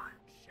in charge,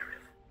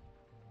 Sheriff.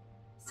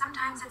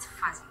 Sometimes it's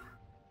fuzzy.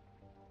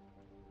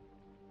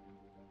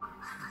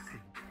 I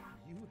think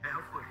you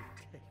have what it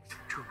takes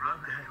to run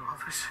that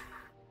office.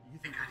 You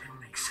think I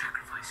didn't make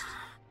sacrifices?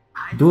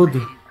 I Dude.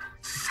 made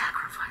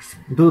sacrifices.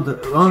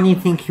 Dude, only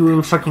thing he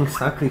will fucking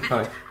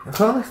sacrifice.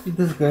 Honestly,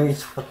 this guy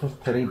is fucking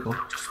terrible.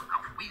 Just so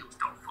our wheels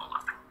don't fall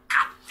off the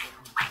goddamn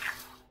wagon.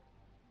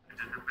 I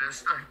did the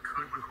best I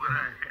could with what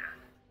I had.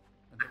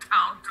 And the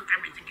town took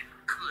everything it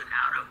could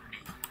out of me.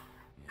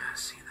 Yeah,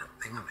 see, the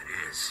thing of it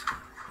is,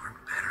 we're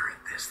better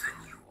at this than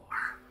you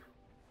are.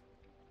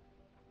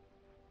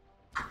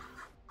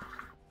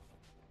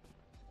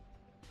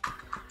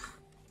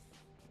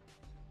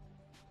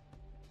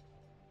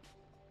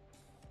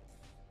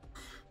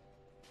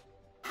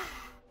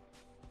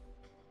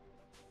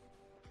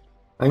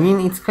 I mean,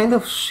 it's kind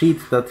of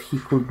shit that he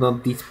could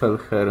not dispel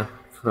her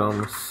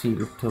from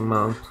seal to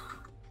mount.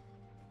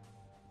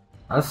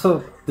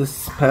 Also, the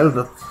spell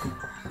that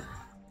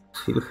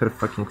seal her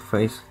fucking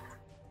face.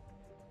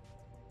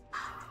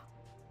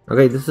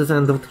 Okay, this is the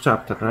end of the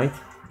chapter, right?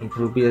 It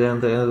will be the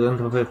end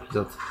of the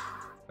episode,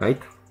 right?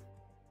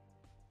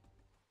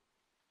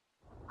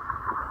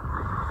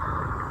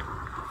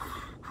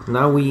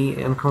 Now we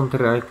encounter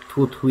like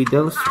 2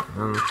 Tweedles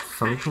and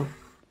something.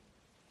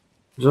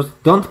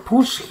 Just don't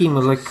push him,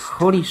 like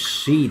holy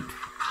shit.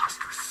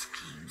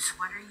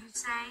 What are you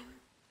saying?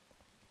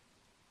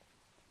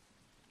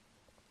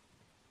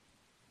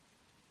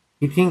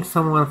 He thinks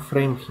someone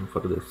framed him for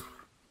this.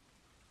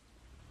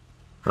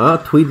 Ah,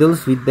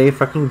 Tweedles with their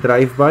fucking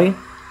drive-by.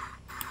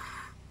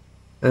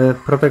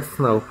 Protect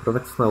Snow.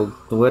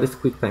 Where is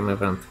quick time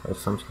event or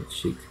something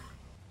shit?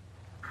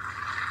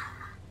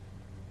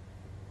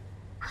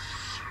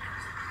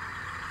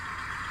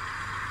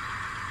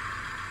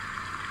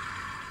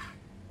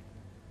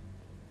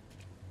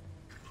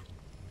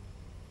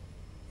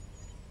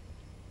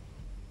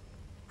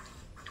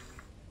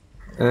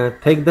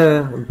 Take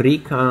the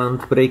brick and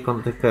break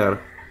on the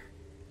car.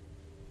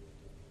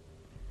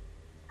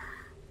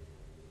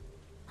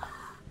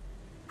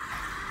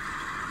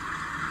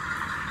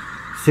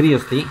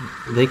 Seriously,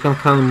 they can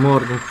handle more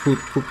than two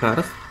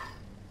cars?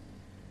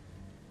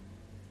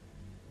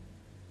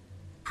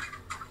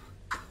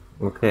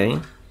 Okay.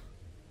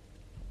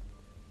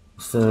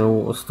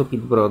 So,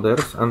 stupid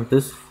brothers and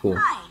this fool.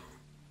 Hi.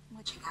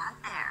 What you got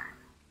there?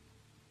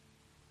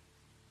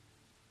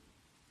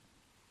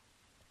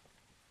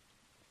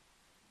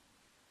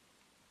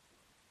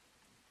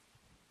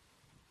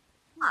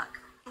 Look,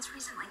 it's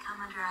recently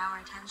come under our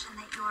attention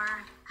that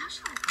you're, how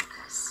shall I put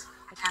this,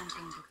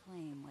 attempting to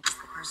claim what is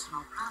the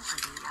personal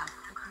property of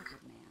the Crooked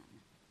Man.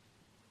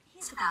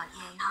 He's about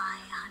yay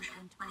high,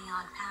 120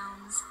 odd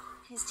pounds,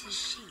 kissed his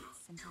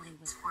sheets until he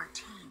was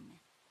 14.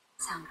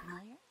 Sound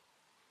familiar?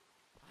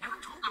 I haven't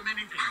told them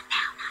anything. Not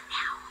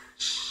now.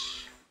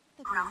 Shh.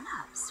 The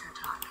grown-ups are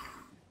talking.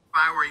 If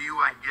I were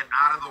you, I'd get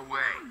out of the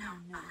way. No.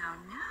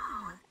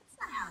 That's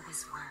not how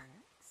this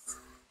works.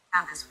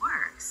 How this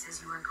works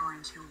is you are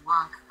going to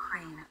walk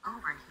Crane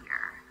over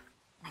here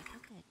like a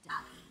good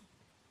doggy.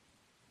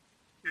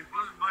 It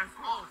wasn't my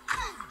fault.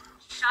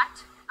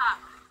 Shut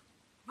up.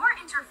 You're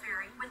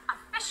interfering with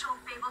official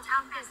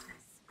Fabletown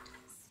business.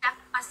 Step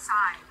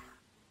aside.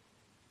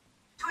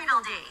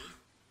 Tweedledee.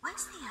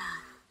 What's the,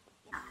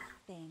 that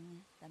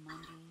thing the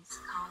monkeys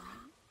call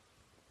me?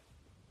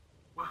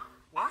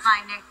 What?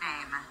 My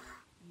nickname.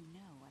 You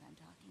know what I'm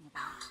talking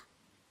about.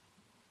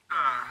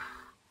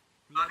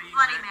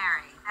 Bloody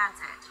Mary. That's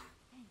it.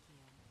 Thank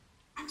you.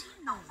 And do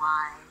you know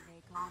why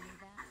they call me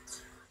that?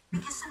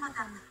 Because some of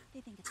them,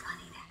 they think it's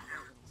funny to have their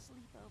little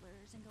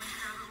sleepovers and go into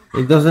their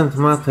little... It doesn't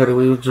matter,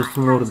 we'll just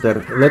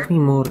murder. Let me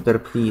murder,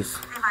 please.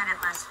 They find it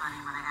less funny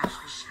when I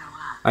actually show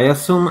up. I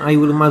assume I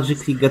will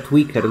magically get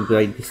weaker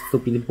by these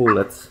stupid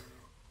bullets.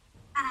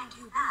 And I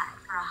do that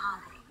for a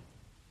hobby.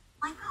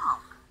 Like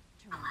golf.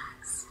 To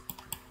relax.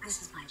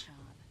 This is my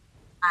job.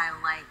 I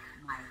like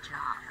my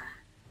job.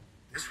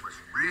 This was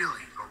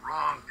really the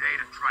wrong day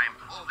to try and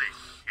pull this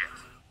shit.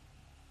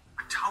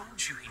 I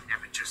told you he'd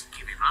never just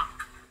give him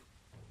up.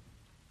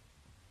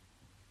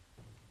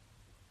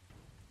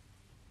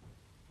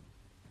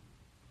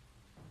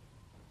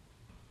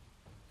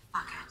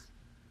 Fuck it.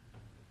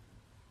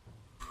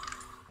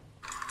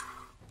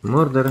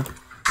 Murder.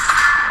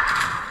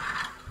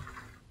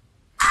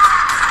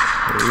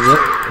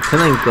 Yep, can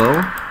I go?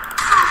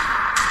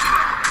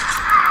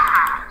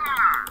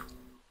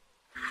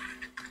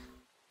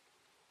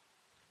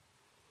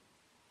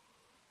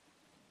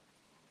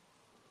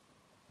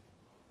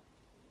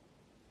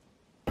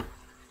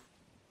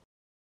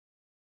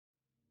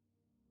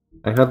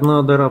 I had no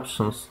other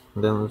options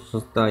than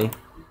just die.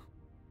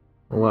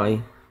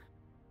 Why?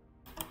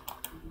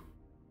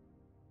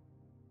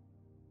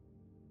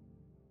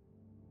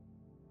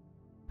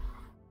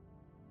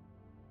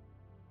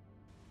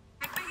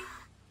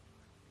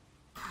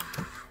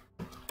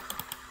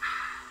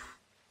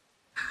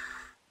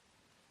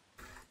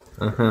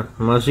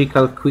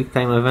 Magical quick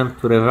time event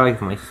to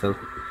revive myself.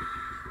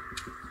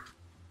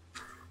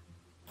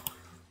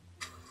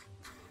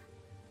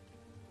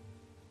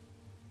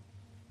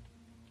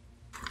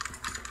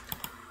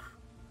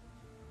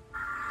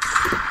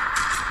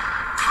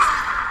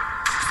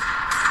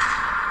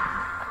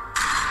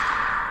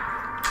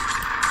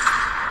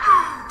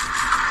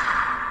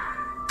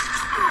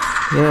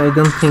 Yeah, I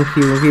don't think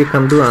you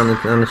can do any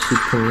shit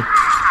to me.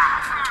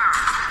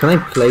 Can I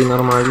play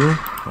normally?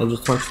 I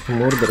just want to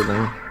murder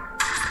them.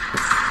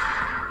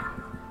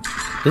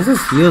 This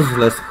is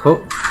useless.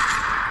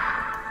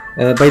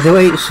 By the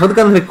way,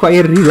 shotgun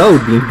require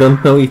reloading.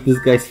 Don't know if these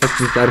guys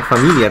fucking are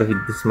familiar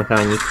with this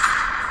mechanic.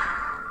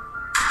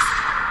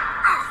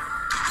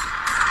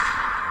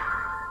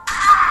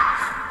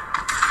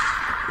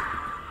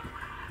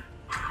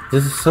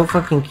 This is so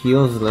fucking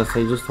useless.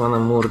 I just wanna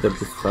murder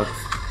this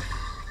fucks.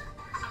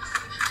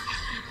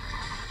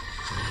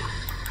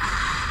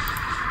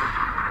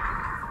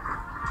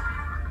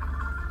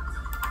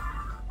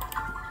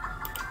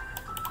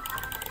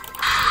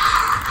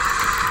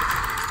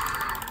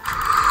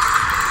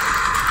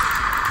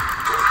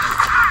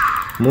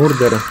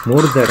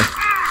 Murder.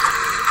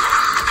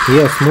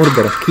 Yes,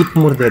 murder. Keep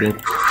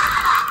murdering.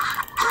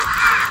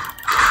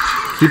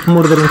 Keep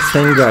murdering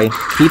same guy.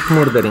 Keep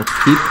murdering.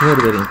 Keep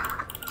murdering.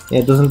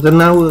 Yeah, doesn't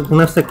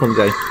now second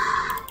guy.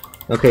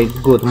 Okay,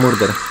 good.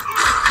 Murder.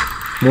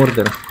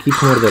 Murder.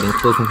 Keep murdering.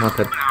 Doesn't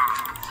matter.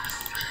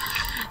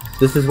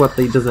 This is what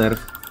they deserve.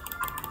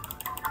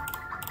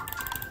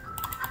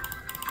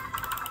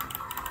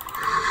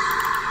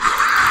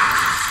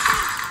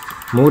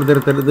 Murder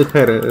the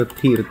her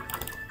third.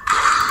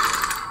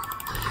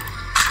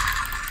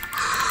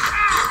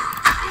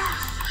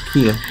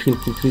 Kill.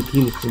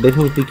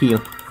 Definitely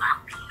kill.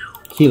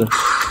 Kill.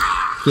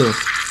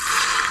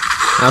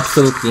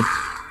 Absolutely.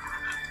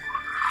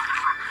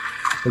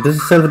 This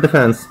is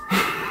self-defense.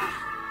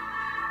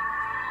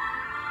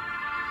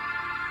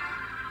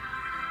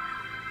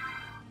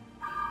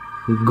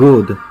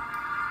 Good.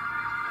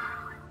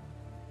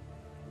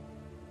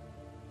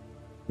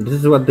 This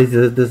is what they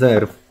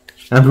deserve.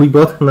 And we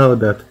both know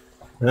that.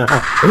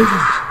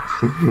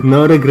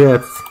 No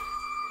regrets.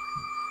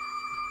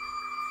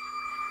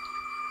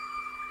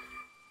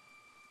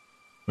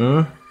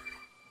 Hmm?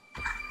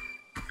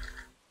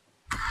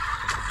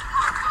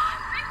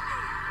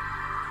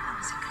 That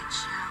was a good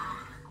show.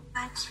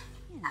 But,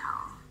 you know,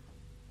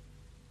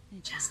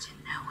 it just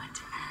didn't know when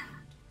to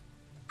end.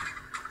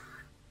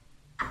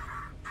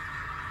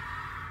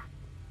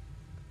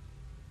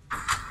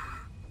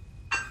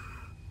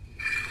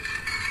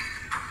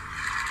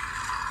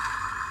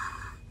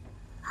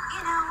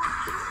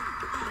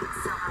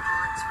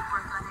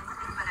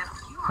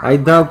 I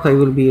doubt I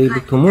will be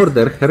able to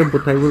murder her,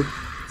 but I will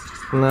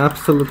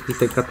absolutely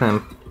take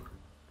attempt.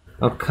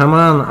 Oh, come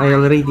on, I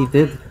already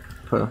did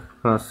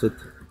pass it.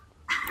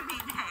 I mean,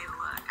 hey,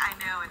 look, I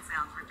know it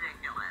sounds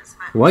ridiculous,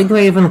 but... Why do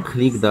I even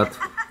click that?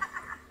 Can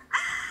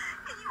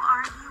you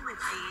argue with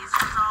these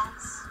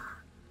results?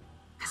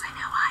 Because I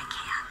know I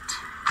can't.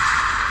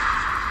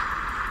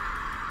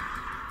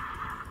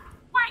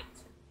 Wait!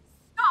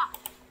 Stop!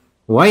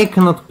 Why I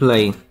cannot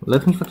play?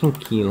 Let me fucking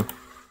kill.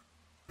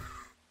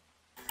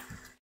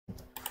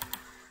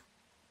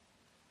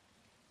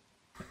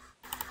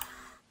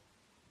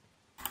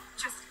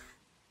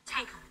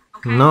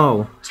 Okay?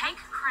 No. Take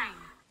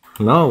Crane.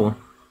 No.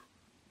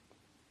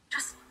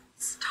 Just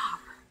stop.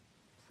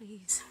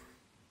 Please.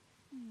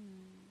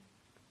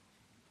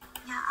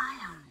 Yeah, I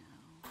don't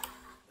know.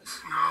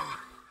 No.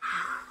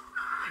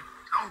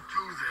 Don't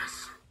do this.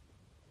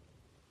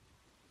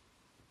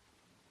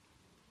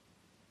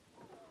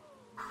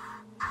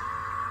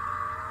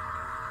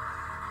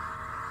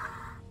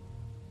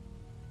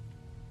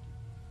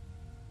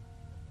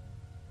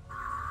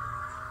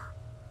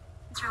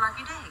 It's your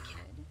lucky day, kid.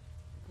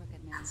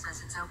 Man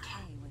says it's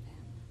okay with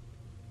him.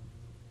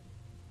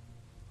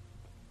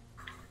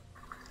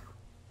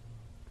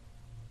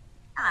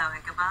 Hello,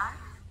 Ichabod.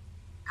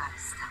 Got a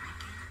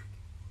stomachache?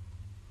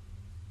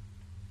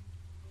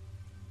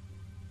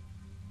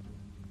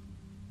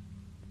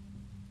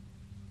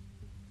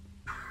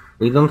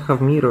 We don't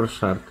have mirror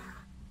shard.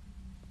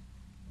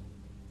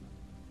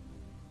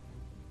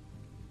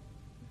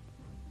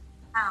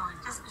 Oh,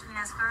 just between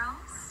us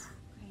girls?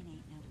 Crane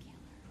ain't no killer.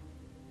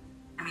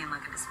 I mean,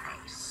 look at his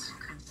face.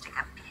 Couldn't stick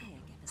a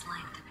pig if his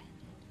life depended.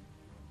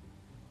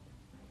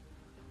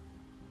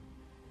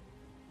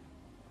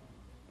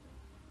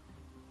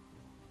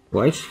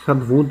 Why she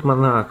had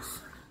woodman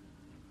axe?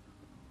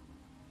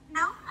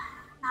 Nope,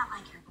 not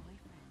like your boyfriend.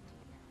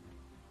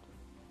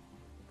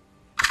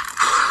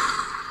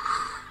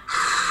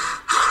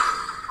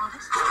 Well,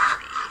 this is gonna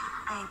be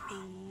a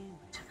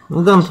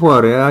beautiful... Don't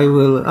worry,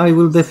 I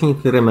will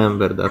definitely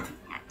remember that.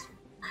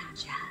 I'm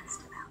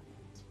jazzed about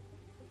it.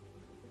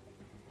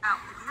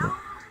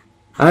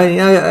 Oh, you?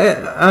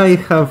 I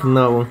have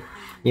no,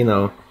 you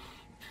know,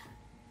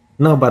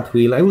 no bad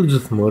will. I will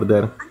just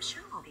murder. I'm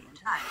sure we'll be in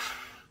touch.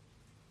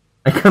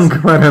 I can't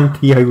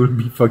guarantee I will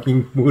be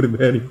fucking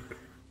murdering.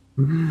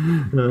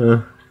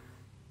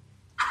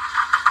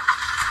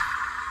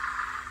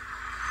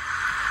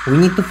 We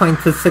need to find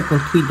the second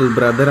Tweedle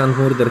brother and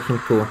murder him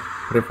too,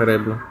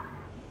 preferably.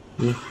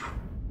 Yeah.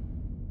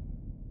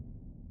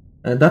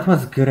 That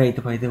was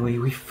great, by the way.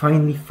 We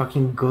finally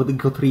fucking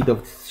got rid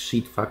of these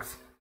shit fucks.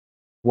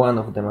 One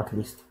of them at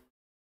least.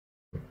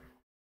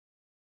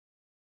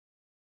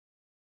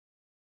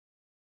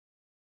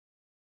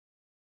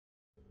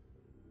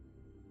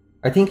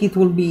 I think it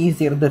will be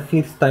easier the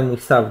first time we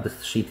solve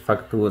this shit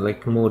fuck to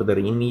like murder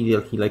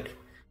immediately, like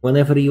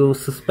whenever you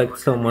suspect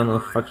someone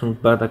of fucking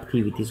bad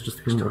activities,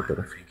 just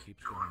murder. If he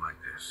keeps going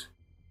like this.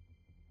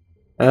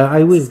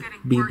 I will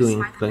be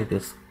doing like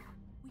this.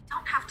 We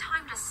don't have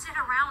time to sit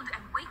around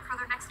and wait for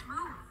their next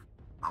move.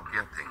 I'll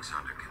get things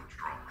under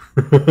control.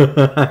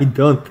 I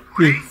don't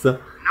think so.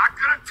 Not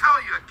gonna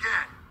tell you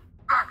again.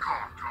 Back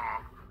off,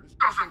 dog. This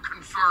doesn't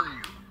concern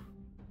you.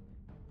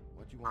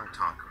 What do you want to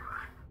talk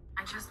about?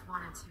 I just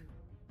wanted to,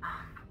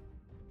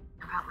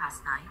 about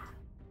last night.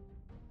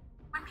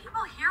 When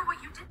people hear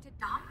what you did to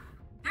Dom,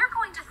 they're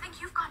going to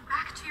think you've gone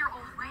back to your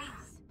old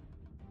ways.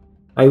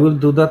 I will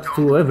do that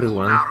to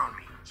everyone. Out on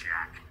me,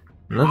 Jack.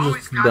 Not Always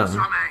just got them.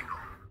 some angle.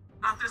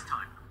 Not this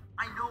time.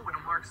 I know when a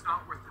mark's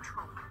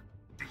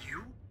To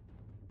you?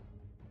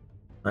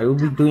 I will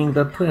be doing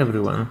that to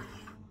everyone.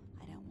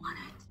 I don't want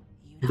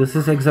it. You This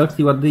is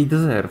exactly what they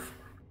deserve.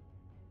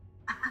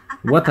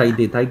 What I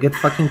did, I get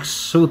fucking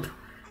shoot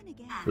And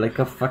again, like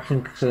a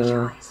fucking...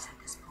 choice at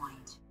this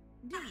point.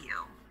 Do you?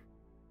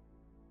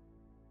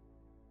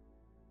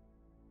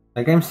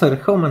 Like, I'm sorry,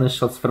 how many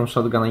shots from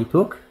shotgun I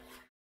took?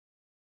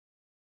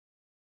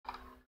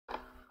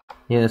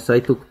 Yes, I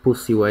took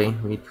Pussy Way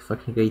with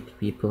fucking 8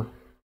 people.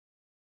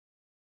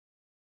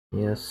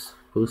 Yes,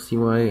 Pussy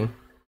Way.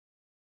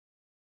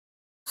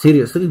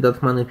 Seriously,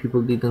 that many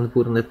people didn't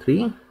burn the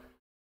tree?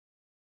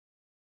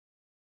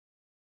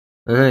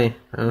 Okay,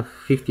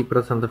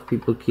 50% of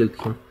people killed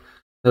him.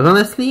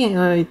 Honestly,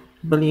 I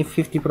believe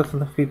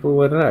 50% of people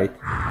were right.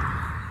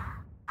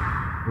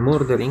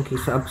 Murdering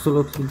is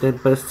absolutely the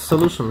best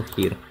solution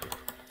here.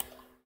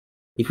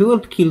 If we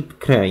would kill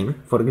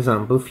Crane, for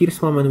example,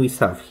 first moment we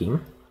saw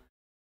him,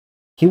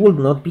 he would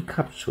not be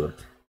captured.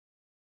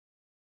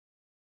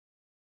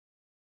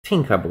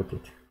 Think about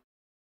it.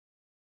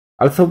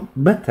 Also,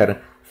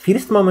 better,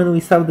 first moment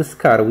we saw the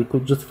scar, we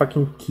could just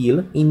fucking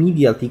kill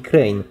immediately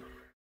Crane.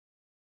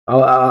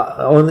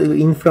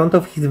 In front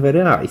of his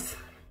very eyes.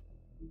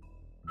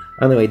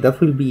 Anyway, that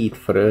will be it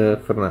for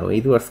now.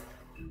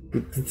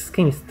 This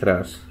game is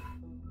trash.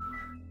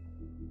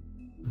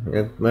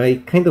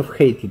 I kind of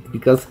hate it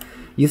because,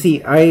 you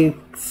see, I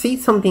see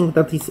something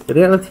that is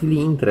relatively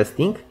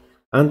interesting,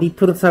 and it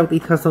turns out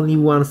it has only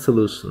one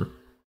solution.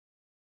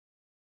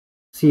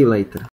 See you later.